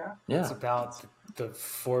 okay. Yeah. It's about the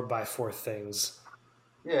 4x4 things.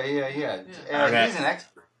 Yeah. Okay. He's an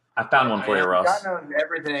expert. I found one for you, Ross. God knows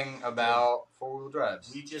everything about four-wheel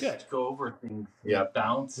drives. We just go over things. Yeah,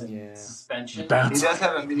 bounce and suspension. Bounce. He does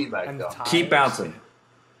have a mini bike, though. Keep bouncing.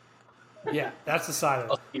 Yeah, that's the side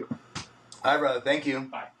of it. Hi, brother. Thank you.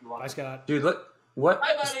 Bye. Bye, Scott. Dude, look. What?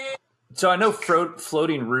 Bye, buddy. So I know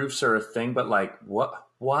floating roofs are a thing, but like, what?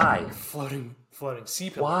 Why? Floating C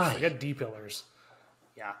pillars. Why? Forget D pillars.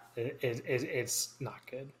 Yeah, it's not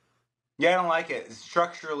good. Yeah, I don't like it.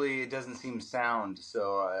 Structurally, it doesn't seem sound,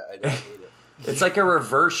 so I don't hate it. It's like a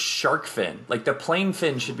reverse shark fin. Like the plane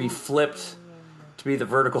fin should be flipped to be the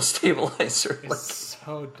vertical stabilizer. It's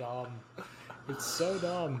so dumb. It's so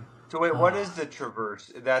dumb. So wait, what is the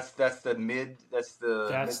Traverse? That's the mid-size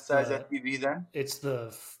SUV then? It's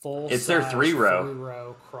the full. It's their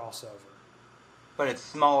three-row crossover. But it's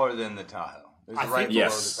smaller than the Tahoe. It's right below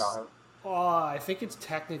the Tahoe. I think it's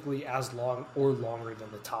technically as long or longer than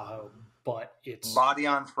the Tahoe, but it's body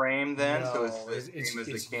on frame then, so it's the it's same as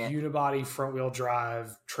the can. Unibody, front wheel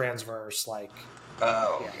drive, transverse. Like,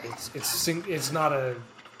 oh, yeah, it's not a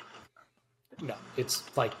no. It's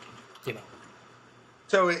like, you know.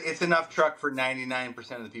 So it's enough truck for 99%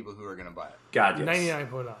 of the people who are going to buy it. God, yes.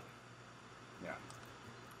 99.9. Yeah.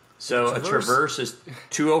 So a Traverse is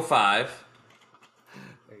 205.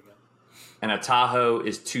 There you go. And a Tahoe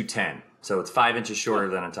is 210. So it's 5 inches shorter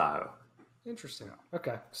than a Tahoe. Interesting.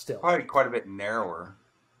 Okay, still. Probably quite a bit narrower.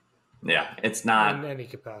 Yeah, it's not. In any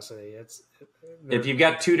capacity. If you've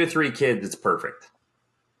got 2 to 3 kids, it's perfect.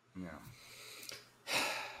 Yeah.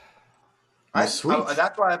 Sweet.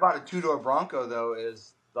 That's why I bought a 2-door Bronco, though,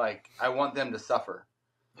 is like I want them to suffer.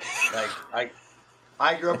 Like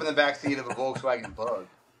I grew up in the backseat of a Volkswagen Bug,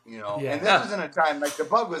 you know, and this was in a time like the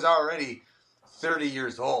Bug was already 30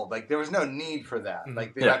 years old. Like there was no need for that.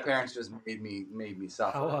 Like my parents just made me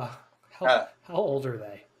suffer. How old are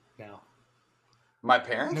they now? My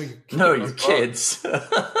parents? No, your kids.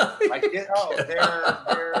 My kids. Oh,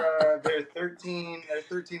 they're 13. They're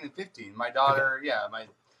 13 and 15. My daughter,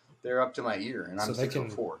 they're up to my ear, and I'm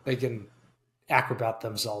 6'4". They can acrobat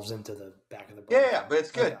themselves into the back of the boat. Yeah, but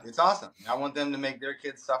it's good. Okay. It's awesome. I want them to make their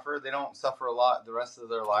kids suffer. They don't suffer a lot the rest of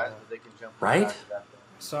their lives, but they can jump right back to that thing.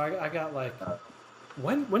 So I got like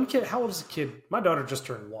when kid? How old is a kid? My daughter just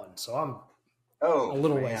turned 1, so I'm a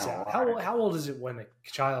little ways out. How old is it when a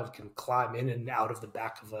child can climb in and out of the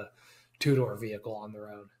back of a 2-door vehicle on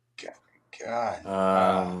their own?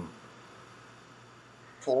 God.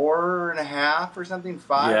 4.5 or something,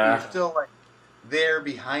 5. Yeah. You're still like there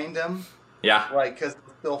behind them. Yeah. Like, because they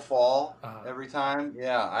still fall every time.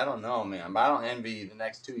 Yeah, I don't know, man. But I don't envy the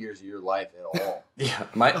next 2 years of your life at all. Yeah,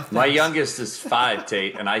 my youngest is 5,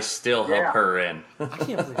 Tate, and I still help her in. I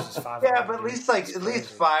can't believe she's 5. Yeah, but at least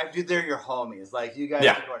 5, dude. They're your homies. Like you guys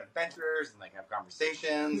can go on adventures and like have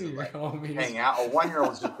conversations, and, like hang out. A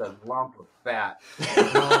 1-year-old's just a lump of fat.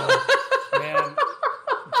 Man,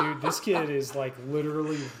 dude, this kid is like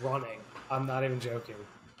literally running. I'm not even joking.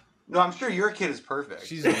 No, I'm sure your kid is perfect.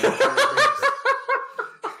 She's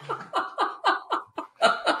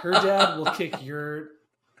her dad will kick your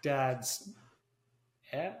dad's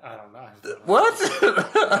head. I don't know. What?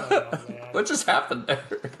 I don't know, man. What just happened there?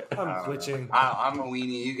 I'm glitching. I'm a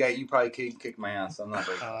weenie. You probably kick my ass. I'm not.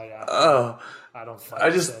 Yeah. Oh, I don't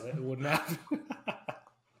fight. It wouldn't happen.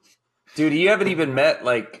 Dude, you haven't even met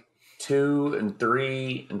like 2 and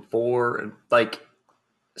 3 and 4 and like.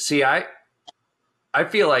 See, I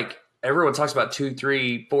feel like everyone talks about 2,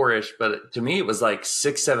 3, 4-ish, but to me it was like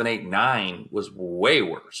 6, 7, 8, 9 was way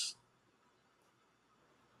worse.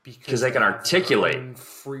 Because they can articulate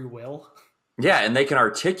free will. Yeah, and they can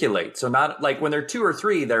articulate. So not like when they're 2 or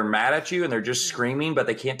 3, they're mad at you and they're just screaming, but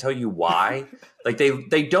they can't tell you why. Like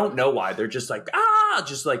they don't know why. They're just like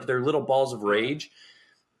just like they're little balls of rage.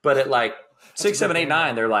 But at like 6, 7, 8,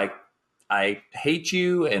 9, they're like, I hate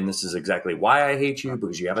you, and this is exactly why I hate you,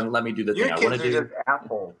 because you haven't let me do the thing I want to do. Your kids are just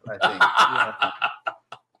assholes, I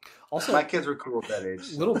think. Also, my kids were cool at that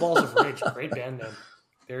age. Little Balls of Rage, great band name.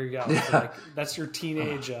 There you go. Yeah. So like, that's your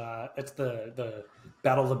teenage. That's the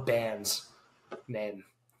Battle of the Bands name.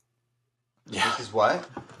 Yeah. This is what?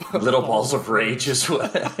 Little Balls of Rage is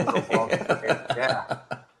what. Yeah.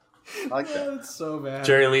 I like that. Oh, it's so bad.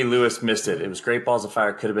 Jerry Lee Lewis missed it. It was Great Balls of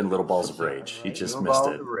Fire. Could have been Little Balls of Rage. He just missed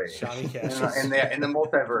it. Johnny Cash. In the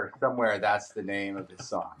multiverse somewhere, that's the name of his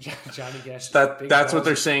song. Johnny Cash. That's what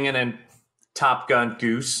they're singing in Top Gun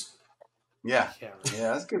Goose. Yeah,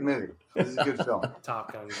 that's a good movie. This is a good film.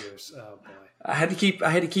 Top Gun Goose. Oh boy. I had to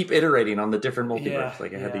keep iterating on the different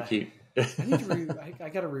multiverse. I had to keep. I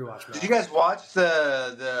gotta rewatch. Did you guys watch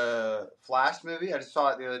the Flash movie? I just saw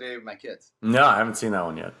it the other day with my kids. No, I haven't seen that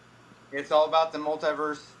one yet. It's all about the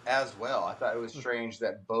multiverse as well. I thought it was strange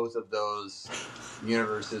that both of those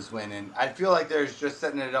universes went in. I feel like there's just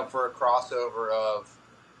setting it up for a crossover of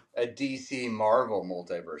a DC Marvel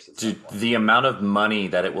multiverse. Dude, the amount of money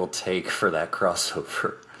that it will take for that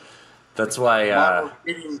crossover. That's why Marvel's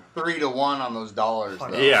getting 3-1 on those dollars. Though.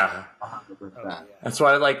 Yeah. 100%. That's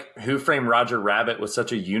why like Who Framed Roger Rabbit was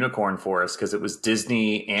such a unicorn for us, because it was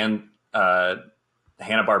Disney and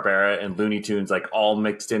Hanna-Barbera and Looney Tunes like all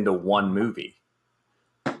mixed into one movie.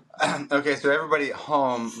 Okay, so everybody at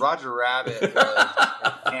home, Roger Rabbit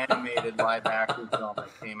was an animated live action film that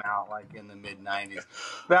came out like in the mid 90s.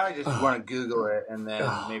 But I just want to Google it and then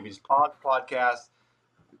maybe just pause the podcast,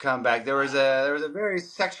 come back. There was a very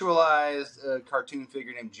sexualized cartoon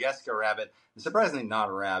figure named Jessica Rabbit. Surprisingly not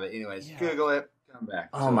a rabbit. Anyways, Google it, come back.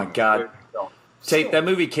 Oh my God. Tate, that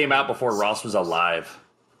movie came out before Ross was alive.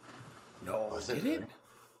 No, did it?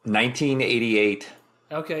 1988.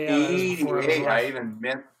 Okay, yeah. That was before I was alive. I even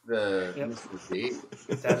meant the date.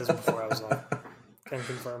 That is before I was alive. Can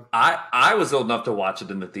confirm. I was old enough to watch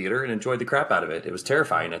it in the theater and enjoyed the crap out of it. It was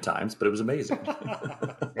terrifying at times, but it was amazing.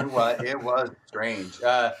 It was strange.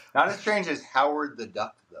 Not as strange as Howard the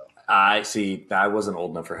Duck, though. I wasn't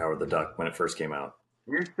old enough for Howard the Duck when it first came out.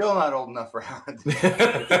 You're still not old enough for Howard the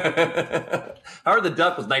Duck. Howard the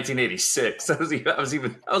Duck was 1986.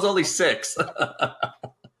 I was only 6.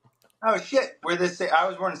 Oh shit! I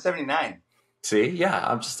was born in 79. See,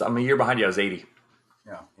 yeah, I'm a year behind you. I was 80.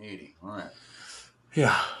 Yeah, 80. All right.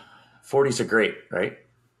 Yeah, 40s are great, right?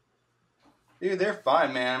 Dude, they're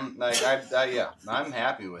fine, man. Like, I'm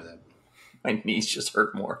happy with it. My knees just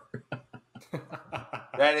hurt more.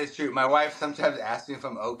 That is true. My wife sometimes asks me if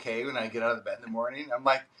I'm okay when I get out of the bed in the morning. I'm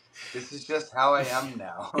like, this is just how I am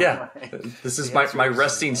now. Yeah, this is my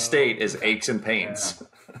resting state is aches and pains.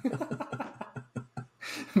 Yeah.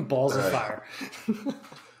 Balls of fire.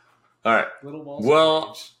 All right. Little balls.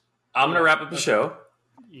 Well, I'm going to wrap up the show.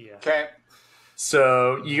 Yeah. Okay.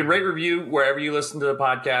 So you can rate, review wherever you listen to the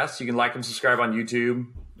podcast. You can like and subscribe on YouTube.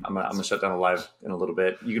 I'm gonna shut down the live in a little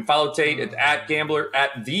bit. You can follow Tate at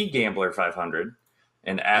the Gambler 500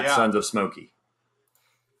 and at Sons of Smokey.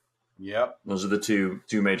 Yep. Those are the two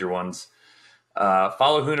major ones.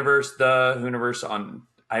 Follow Hooniverse on.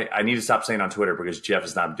 I need to stop saying on Twitter because Jeff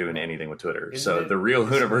is not doing anything with Twitter. So the real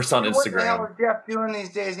Hooniverse on Instagram. What the hell is Jeff doing these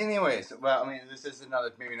days anyways? Well, I mean, this is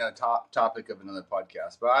maybe another topic of another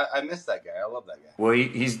podcast, but I miss that guy. I love that guy. Well,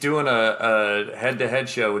 he's doing a head-to-head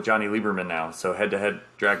show with Johnny Lieberman now, so head-to-head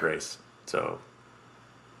drag race. So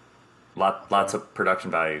lots of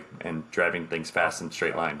production value and driving things fast in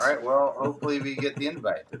straight lines. All right, well, hopefully we get the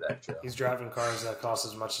invite to that show. He's driving cars that cost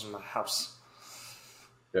as much as my house.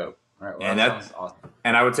 Dope. All right, well, and that's awesome.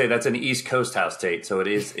 And I would say that's an East Coast house, Tate. So it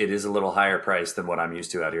is a little higher price than what I'm used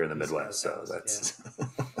to out here in the Midwest. So that's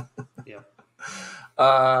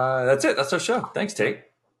that's it. That's our show. Thanks, Tate.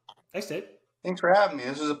 Thanks, Tate. Thanks for having me.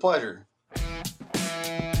 This was a pleasure.